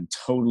 I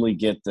totally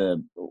get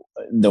the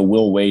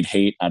Will Wade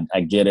hate.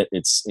 I get it.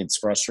 It's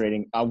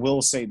frustrating. I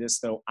will say this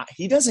though,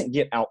 he doesn't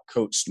get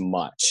outcoached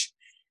much.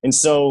 And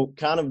so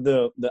kind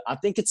of I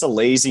think it's a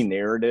lazy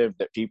narrative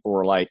that people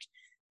are like,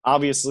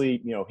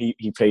 obviously,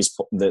 he pays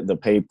the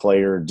paid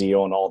player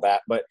deal and all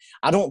that, but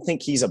I don't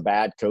think he's a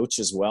bad coach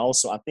as well.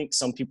 So I think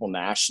some people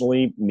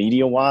nationally,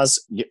 media wise,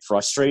 get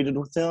frustrated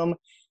with him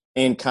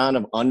and kind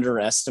of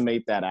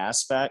underestimate that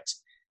aspect,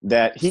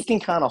 that he can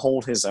kind of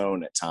hold his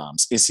own at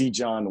times. Is he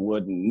John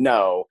Wooden?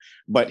 No,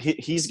 but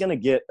he's going to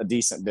get a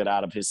decent bit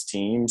out of his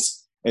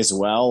teams as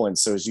well. And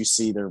so as you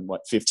see, they're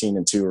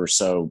 15-2 or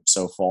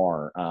so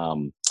far.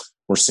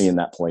 We're seeing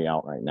that play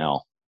out right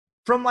now.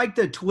 From like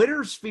the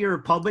Twitter sphere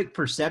public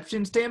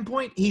perception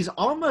standpoint, he's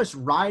almost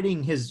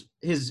riding his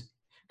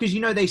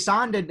because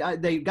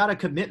they got a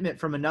commitment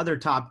from another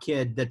top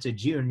kid that's a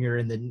junior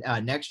in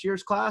the next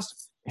year's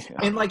class,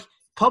 and like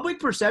public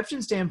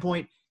perception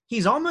standpoint,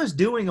 he's almost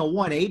doing a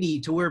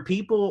 180 to where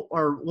people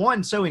are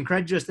so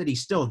incredulous that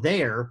he's still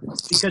there,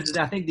 because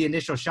I think the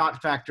initial shock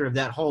factor of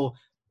that whole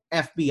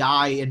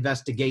FBI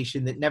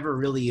investigation that never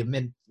really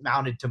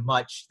amounted to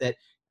much, that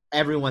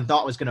everyone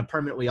thought was going to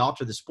permanently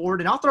alter the sport.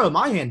 And I'll throw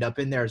my hand up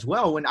in there as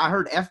well. When I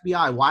heard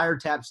FBI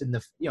wiretaps in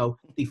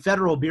the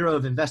Federal Bureau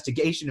of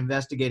Investigation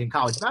investigating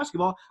college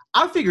basketball,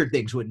 I figured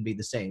things wouldn't be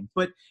the same.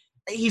 But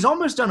he's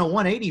almost done a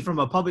 180 from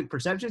a public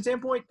perception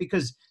standpoint,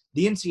 because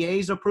the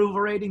NCAA's approval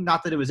rating,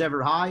 not that it was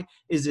ever high,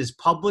 is as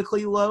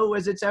publicly low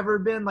as it's ever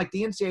been. Like,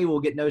 the NCAA will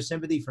get no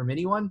sympathy from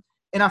anyone.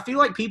 And I feel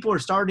like people are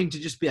starting to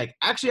just be like,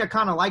 actually, I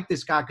kind of like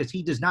this guy because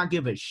he does not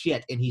give a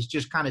shit, and he's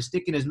just kind of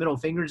sticking his middle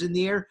fingers in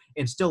the air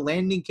and still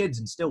landing kids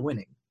and still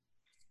winning.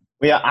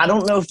 Yeah, I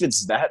don't know if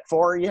it's that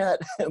far yet,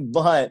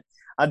 but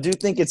I do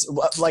think it's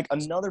like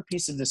another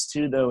piece of this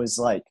too, though, is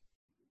like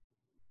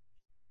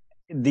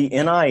the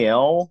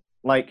NIL.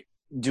 Like,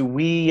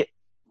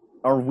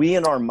 are we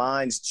in our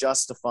minds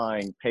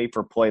justifying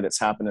pay-for-play that's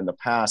happened in the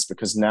past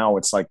because now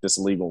it's like this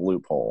legal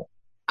loophole?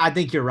 I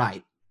think you're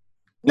right.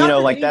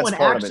 That's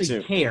part of it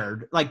too.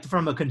 Cared, like,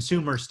 from a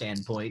consumer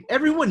standpoint.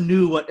 Everyone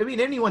knew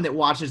anyone that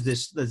watches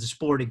the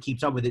sport and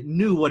keeps up with it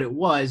knew what it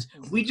was.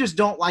 We just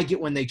don't like it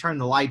when they turn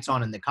the lights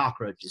on and the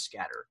cockroaches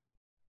scatter.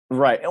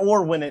 Right.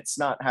 Or when it's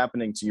not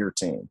happening to your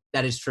team.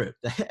 That is true.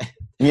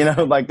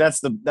 Like that's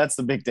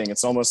the big thing.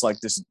 It's almost like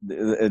this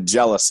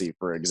jealousy,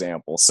 for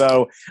example.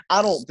 So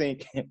I don't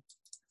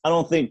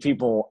think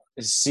people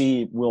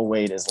see Will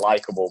Wade as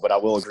likable, but I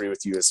will agree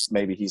with you as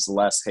maybe he's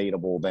less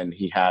hateable than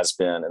he has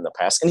been in the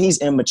past. And he's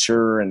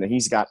immature and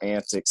he's got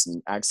antics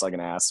and acts like an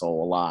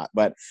asshole a lot.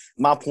 But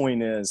my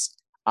point is,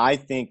 I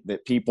think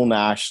that people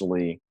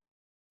nationally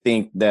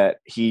think that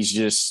he's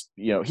just,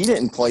 he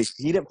didn't play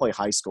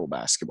high school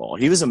basketball.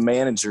 He was a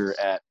manager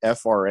at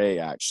FRA,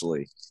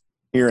 actually,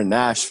 here in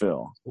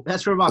Nashville.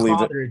 That's where my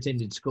father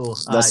attended school.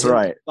 That's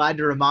right. Glad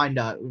to remind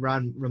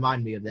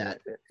me of that.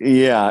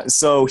 Yeah.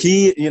 So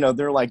he,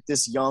 they're like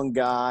this young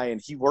guy,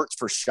 and he worked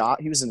for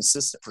Shaka. He was an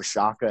assistant for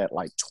Shaka at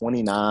like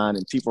 29,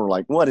 and people were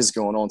like, what is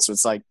going on? So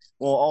it's like,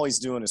 well, all he's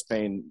doing is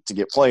paying to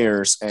get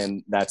players,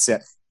 and that's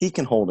it. He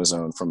can hold his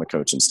own from a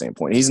coaching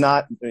standpoint. He's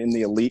not in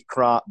the elite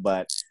crop,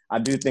 but I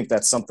do think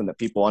that's something that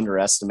people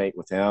underestimate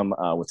with him,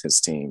 with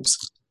his teams.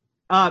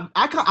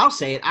 I'll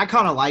say it. I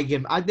kind of like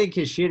him. I think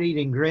his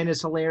shit-eating grin is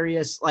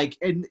hilarious. Like,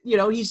 and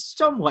he's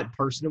somewhat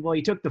personable.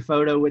 He took the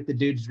photo with the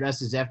dudes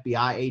dressed as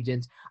FBI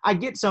agents. I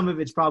get some of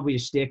it's probably a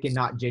shtick and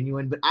not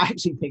genuine, but I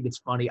actually think it's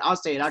funny. I'll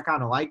say it. I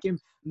kind of like him.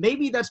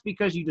 Maybe that's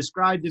because you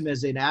described him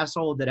as an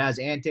asshole that has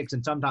antics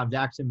and sometimes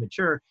acts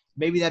immature.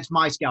 Maybe that's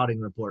my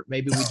scouting report.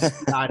 Maybe we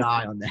just eye to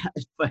eye on that.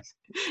 But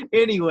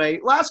anyway,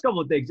 last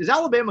couple of things. Is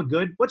Alabama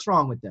good? What's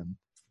wrong with them?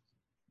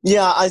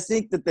 Yeah, I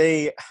think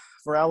that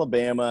for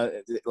Alabama,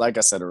 like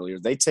I said earlier,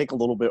 they take a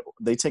little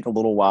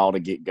while to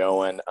get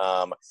going.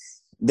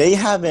 They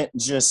haven't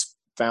just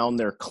found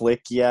their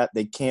click yet.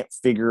 They can't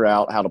figure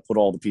out how to put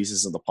all the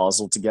pieces of the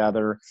puzzle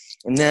together.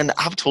 And then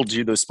I've told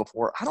you this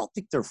before, I don't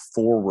think their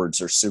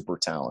forwards are super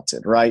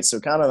talented, right? So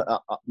kind of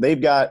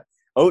they've got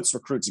Oates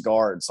recruits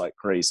guards like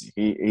crazy.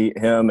 He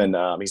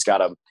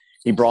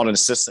brought an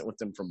assistant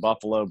with him from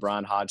Buffalo,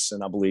 Brian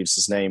Hodgson, I believe is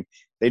his name.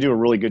 They do a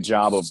really good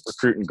job of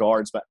recruiting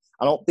guards, but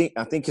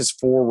I think his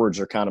forwards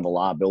are kind of a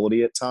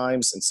liability at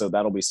times, and so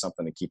that'll be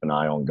something to keep an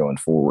eye on going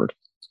forward.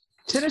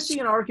 Tennessee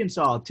and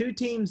Arkansas, two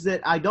teams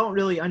that I don't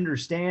really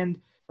understand.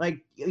 Like,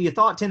 you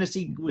thought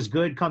Tennessee was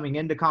good coming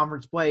into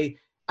conference play.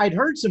 I'd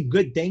heard some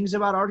good things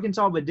about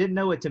Arkansas, but didn't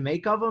know what to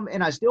make of them,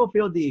 and I still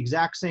feel the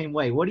exact same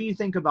way. What do you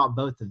think about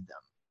both of them?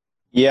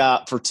 Yeah,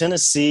 for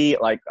Tennessee,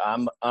 like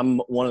I'm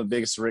one of the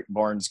biggest Rick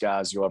Barnes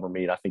guys you'll ever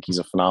meet. I think he's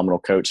a phenomenal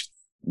coach.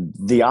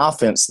 The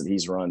offense that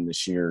he's run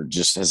this year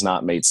just has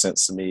not made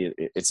sense to me.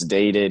 It's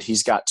dated.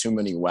 He's got too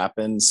many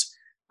weapons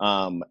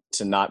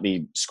to not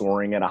be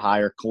scoring at a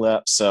higher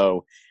clip.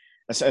 So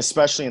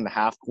especially in the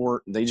half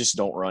court, they just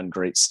don't run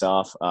great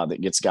stuff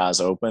that gets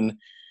guys open.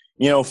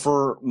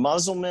 For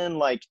Musselman,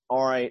 like,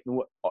 all right,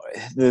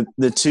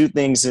 the two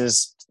things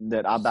is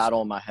that I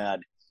battle in my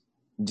head.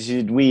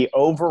 Did we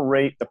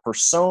overrate the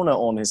persona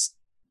on his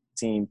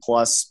team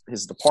plus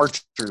his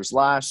departures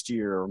last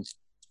year,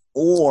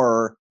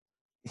 or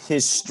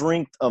his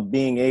strength of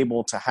being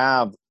able to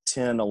have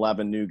 10,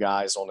 11 new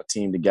guys on a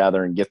team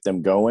together and get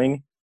them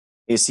going?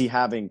 Is he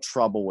having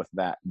trouble with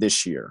that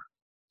this year?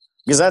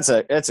 Because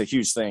that's a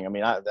huge thing. I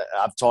mean,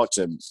 I've talked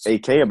to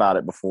AK about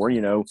it before.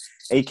 You know,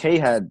 AK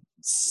had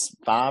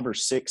 5 or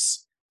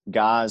 6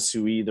 guys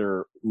who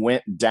either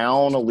went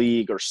down a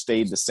league or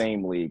stayed the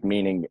same league,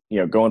 meaning, you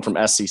know, going from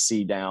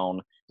SEC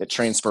down that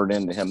transferred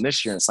into him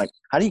this year. And it's like,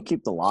 how do you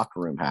keep the locker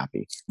room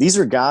happy? These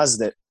are guys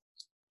that,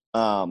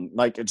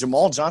 like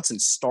Jamal Johnson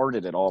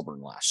started at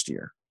Auburn last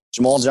year.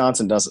 Jamal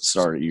Johnson doesn't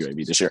start at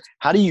UAB this year.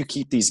 How do you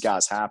keep these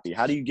guys happy?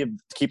 How do you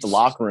keep the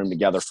locker room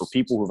together for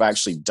people who've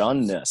actually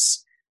done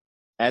this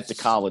at the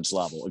college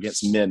level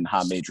against mid and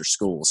high major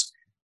schools?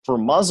 For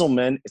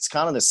Musselman, it's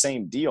kind of the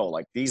same deal.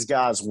 Like, these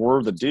guys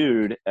were the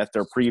dude at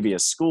their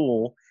previous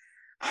school.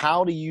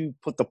 How do you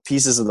put the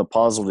pieces of the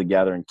puzzle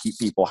together and keep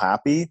people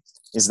happy?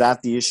 Is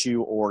that the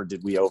issue, or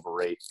did we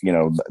overrate, you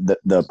know,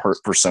 the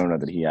persona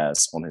that he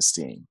has on his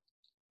team?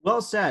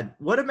 Well said.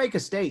 What a make a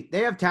state.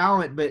 They have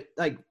talent, but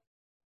like,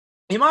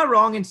 am I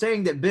wrong in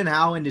saying that Ben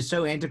Howland is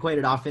so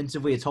antiquated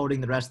offensively it's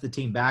holding the rest of the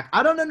team back?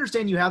 I don't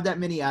understand you have that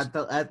many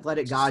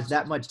athletic guys,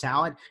 that much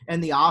talent,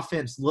 and the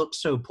offense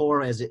looks so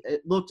poor as it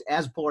looked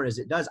as poor as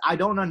it does. I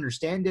don't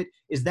understand it.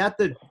 Is that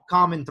the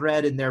common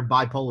thread in their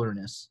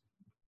bipolarness?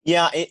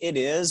 Yeah, it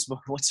is. But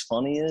what's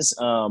funny is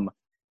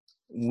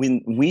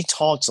when we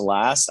talked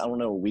last, I don't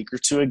know, a week or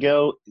two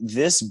ago,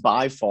 this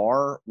by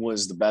far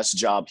was the best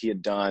job he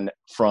had done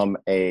from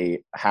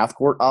a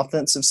half-court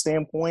offensive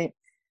standpoint.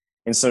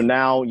 And so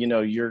now, you know,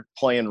 you're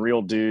playing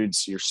real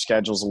dudes. Your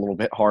schedule's a little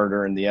bit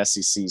harder, and the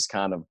SEC's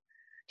kind of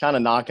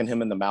knocking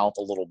him in the mouth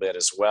a little bit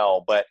as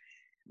well. But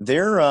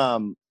they're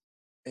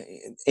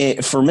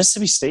for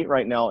Mississippi State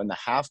right now in the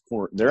half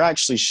court, they're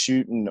actually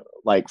shooting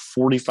like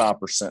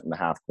 45% in the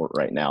half court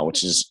right now,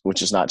 which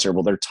is not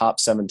terrible. They're top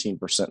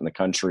 17% in the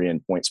country in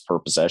points per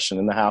possession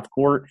in the half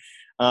court.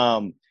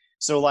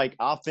 So like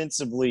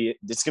offensively,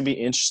 it's going to be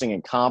interesting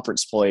in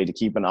conference play to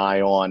keep an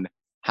eye on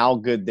how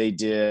good they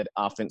did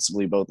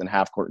offensively, both in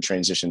half court and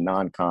transition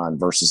non-con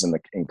versus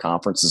in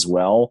conference as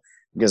well.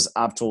 Because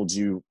I've told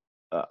you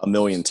a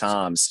million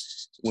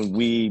times, when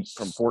we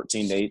from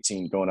 14 to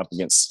 18 going up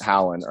against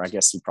Howland, or I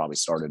guess he probably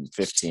started in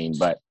 15,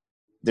 but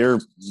their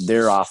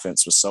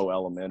offense was so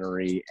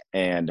elementary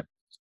and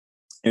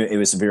it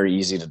was very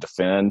easy to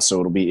defend. So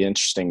it'll be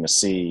interesting to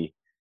see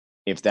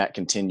if that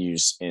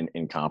continues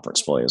in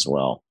conference play as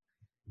well.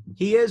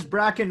 He is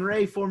Bracken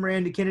Ray, former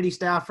Andy Kennedy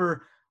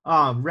staffer,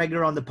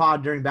 regular on the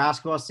pod during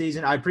basketball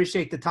season. I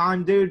appreciate the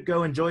time, dude.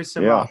 Go enjoy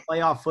some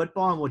playoff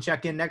football, and we'll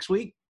check in next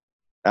week.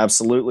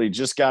 Absolutely.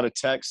 Just got a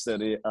text that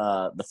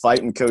the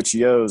Fighting Coach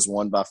Yo's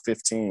won by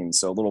 15.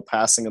 So a little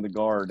passing of the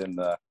guard in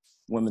the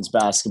women's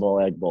basketball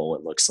Egg Bowl,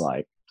 it looks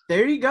like.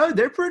 There you go.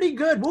 They're pretty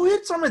good. We'll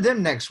hit some of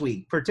them next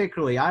week,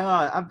 particularly.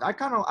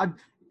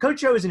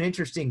 Coach Yo is an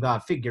interesting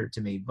figure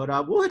to me, but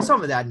we'll hit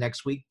some of that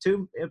next week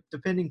too,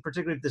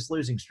 particularly if this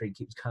losing streak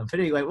keeps coming.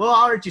 But anyway, we'll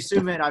holler at you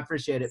soon, man. I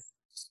appreciate it.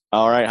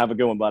 All right. Have a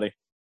good one, buddy.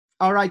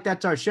 All right.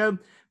 That's our show.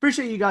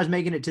 Appreciate you guys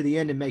making it to the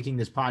end and making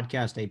this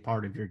podcast a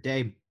part of your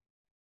day.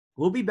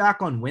 We'll be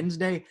back on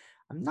Wednesday.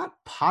 I'm not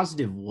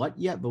positive what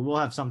yet, but we'll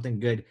have something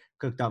good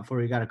cooked up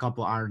for you. Got a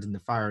couple irons in the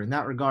fire in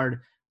that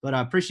regard. But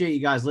I appreciate you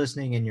guys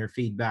listening and your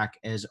feedback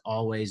as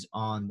always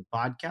on the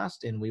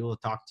podcast. And we will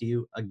talk to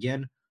you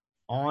again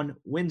on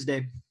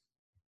Wednesday.